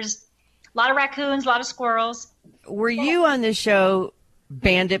 beavers, a lot of raccoons, a lot of squirrels. Were you on the show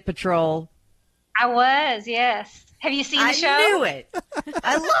Bandit Patrol? I was, yes. Have you seen the show? I knew it.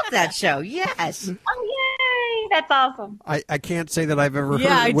 I love that show. Yes. Oh, yay. That's awesome. I can't say that I've ever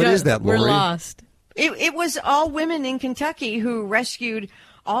heard. What is that, Lori? We're lost. It was all women in Kentucky who rescued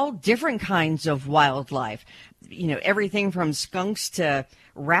all different kinds of wildlife. You know, everything from skunks to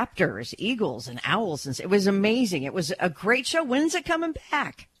raptors, eagles, and owls. And it was amazing. It was a great show. When's it coming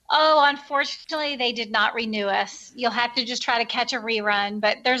back? Oh, unfortunately, they did not renew us. You'll have to just try to catch a rerun.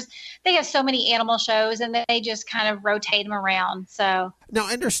 But they have so many animal shows, and they just kind of rotate them around. So now,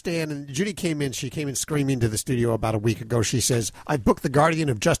 I understand. And Judy came in screaming to the studio about a week ago. She says, "I booked the guardian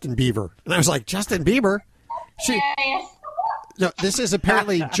of Justin Bieber," and I was like, "Justin Bieber?" No, this is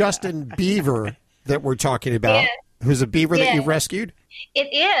apparently Justin Bieber that we're talking about. Yes. Who's a beaver that you Yes. rescued?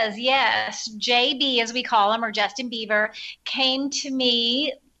 It is, yes. JB, as we call him, or Justin Bieber, came to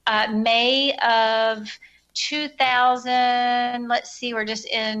me May of 2000. Let's see, we're just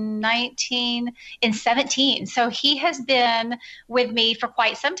in 17. So he has been with me for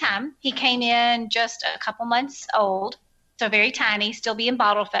quite some time. He came in just a couple months old, so very tiny, still being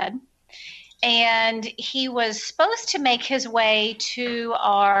bottle fed. And he was supposed to make his way to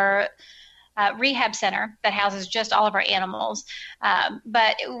our rehab center that houses just all of our animals.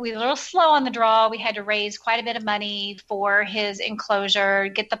 But we were a little slow on the draw. We had to raise quite a bit of money for his enclosure,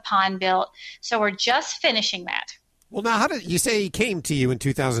 get the pond built. So we're just finishing that. Well, now, how did you say he came to you in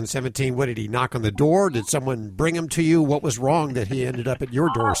 2017? What, did he knock on the door? Did someone bring him to you? What was wrong that he ended up at your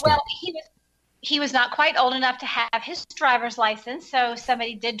doorstep? Well, he was not quite old enough to have his driver's license, so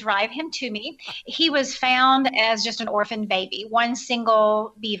somebody did drive him to me. He was found as just an orphan baby, one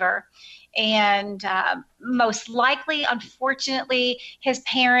single beaver. And most likely, unfortunately, his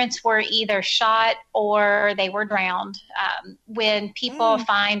parents were either shot or they were drowned. When people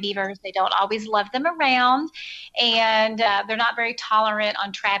find beavers, they don't always love them around, and they're not very tolerant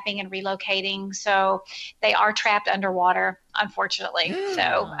on trapping and relocating, so they are trapped underwater, unfortunately.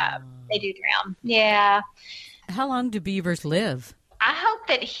 So they do drown. Yeah. How long do beavers live? I hope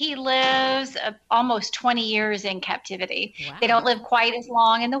that he lives almost 20 years in captivity. Wow. They don't live quite as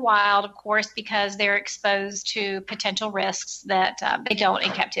long in the wild, of course, because they're exposed to potential risks that they don't in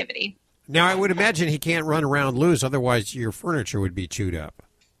captivity. Now, I would imagine he can't run around loose, otherwise your furniture would be chewed up.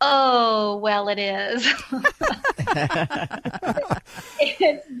 Oh, well, it is.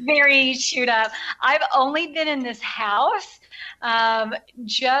 It's very chewed up. I've only been in this house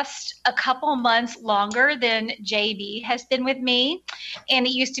just a couple months longer than JB has been with me. And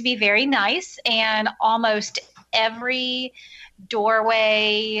it used to be very nice. And almost every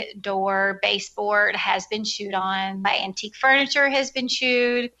doorway, door, baseboard has been chewed on. My antique furniture has been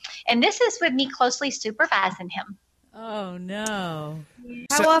chewed. And this is with me closely supervising him. Oh, no.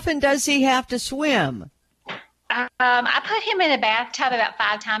 How often does he have to swim? I put him in a bathtub about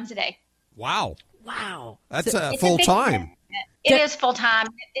 5 times a day. Wow. Wow. That's full time. It is full time.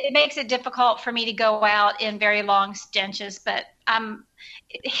 It makes it difficult for me to go out in very long stenches, but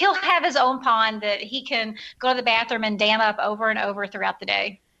he'll have his own pond that he can go to the bathroom and dam up over and over throughout the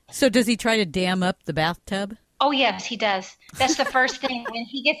day. So does he try to dam up the bathtub? Oh, yes, he does. That's the first thing when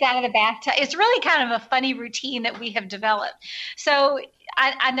he gets out of the bathtub. It's really kind of a funny routine that we have developed. So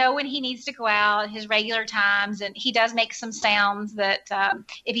I know when he needs to go out, his regular times, and he does make some sounds that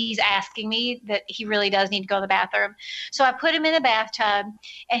if he's asking me that he really does need to go to the bathroom. So I put him in a bathtub,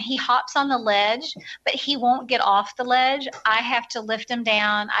 and he hops on the ledge, but he won't get off the ledge. I have to lift him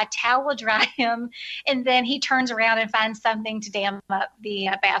down. I towel dry him, and then he turns around and finds something to dam up the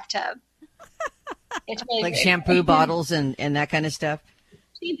bathtub. It's really like great. shampoo bottles and that kind of stuff?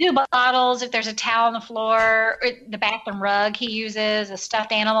 Shampoo bottles, if there's a towel on the floor, or the bathroom rug he uses, a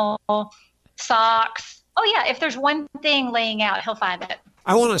stuffed animal, socks. Oh, yeah, if there's one thing laying out, he'll find it.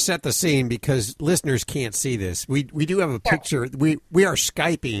 I want to set the scene because listeners can't see this. We do have a picture. We are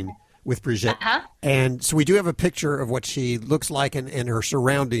Skyping with Brigitte. And so we do have a picture of what she looks like and her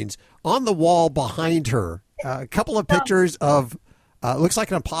surroundings. On the wall behind her, a couple of pictures of, looks like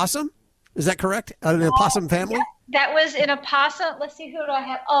an opossum. Is that correct? An opossum family? That was an opossum. Let's see, who do I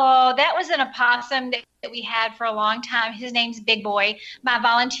have? Oh, that was an opossum that we had for a long time. His name's Big Boy. My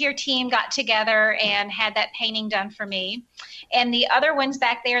volunteer team got together and had that painting done for me. And the other ones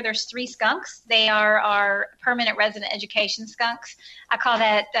back there, there's 3 skunks. They are our permanent resident education skunks. I call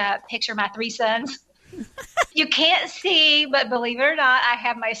that picture my 3 sons. You can't see, but believe it or not, I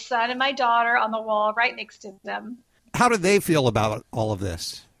have my son and my daughter on the wall right next to them. How do they feel about all of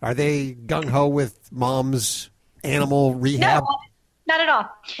this? Are they gung-ho with Mom's animal rehab? No, not at all.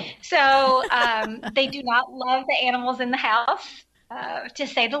 So they do not love the animals in the house, to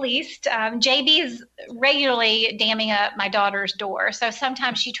say the least. JB is regularly damming up my daughter's door. So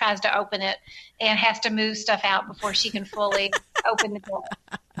sometimes she tries to open it and has to move stuff out before she can fully open the door.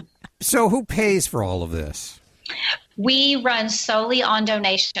 So who pays for all of this? We run solely on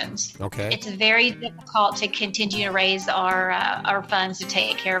donations. Okay. It's very difficult to continue to raise our funds to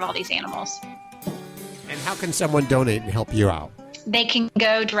take care of all these animals. And how can someone donate and help you out? They can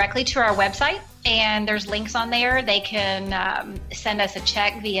go directly to our website, and there's links on there. They can send us a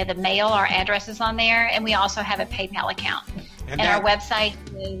check via the mail. Our address is on there, and we also have a PayPal account. And our website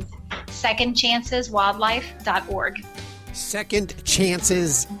is secondchanceswildlife.org.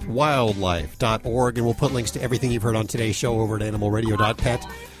 secondchanceswildlife.org, and we'll put links to everything you've heard on today's show over at animalradio.pet.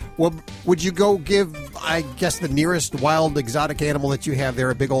 Well, would you go give, I guess, the nearest wild exotic animal that you have there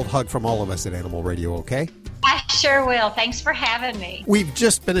a big old hug from all of us at Animal Radio, okay? I sure will. Thanks for having me. We've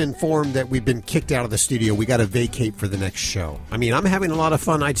just been informed that we've been kicked out of the studio. We got to vacate for the next show. I mean, I'm having a lot of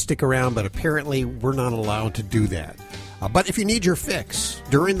fun. I'd stick around, but apparently we're not allowed to do that. But if you need your fix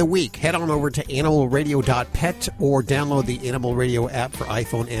during the week, head on over to animalradio.pet or download the Animal Radio app for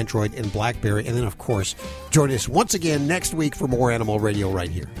iPhone, Android, and BlackBerry. And then, of course, join us once again next week for more Animal Radio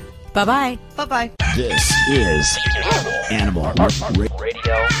right here. Bye-bye. Bye-bye. This is Animal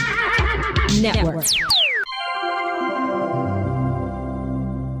Radio Network.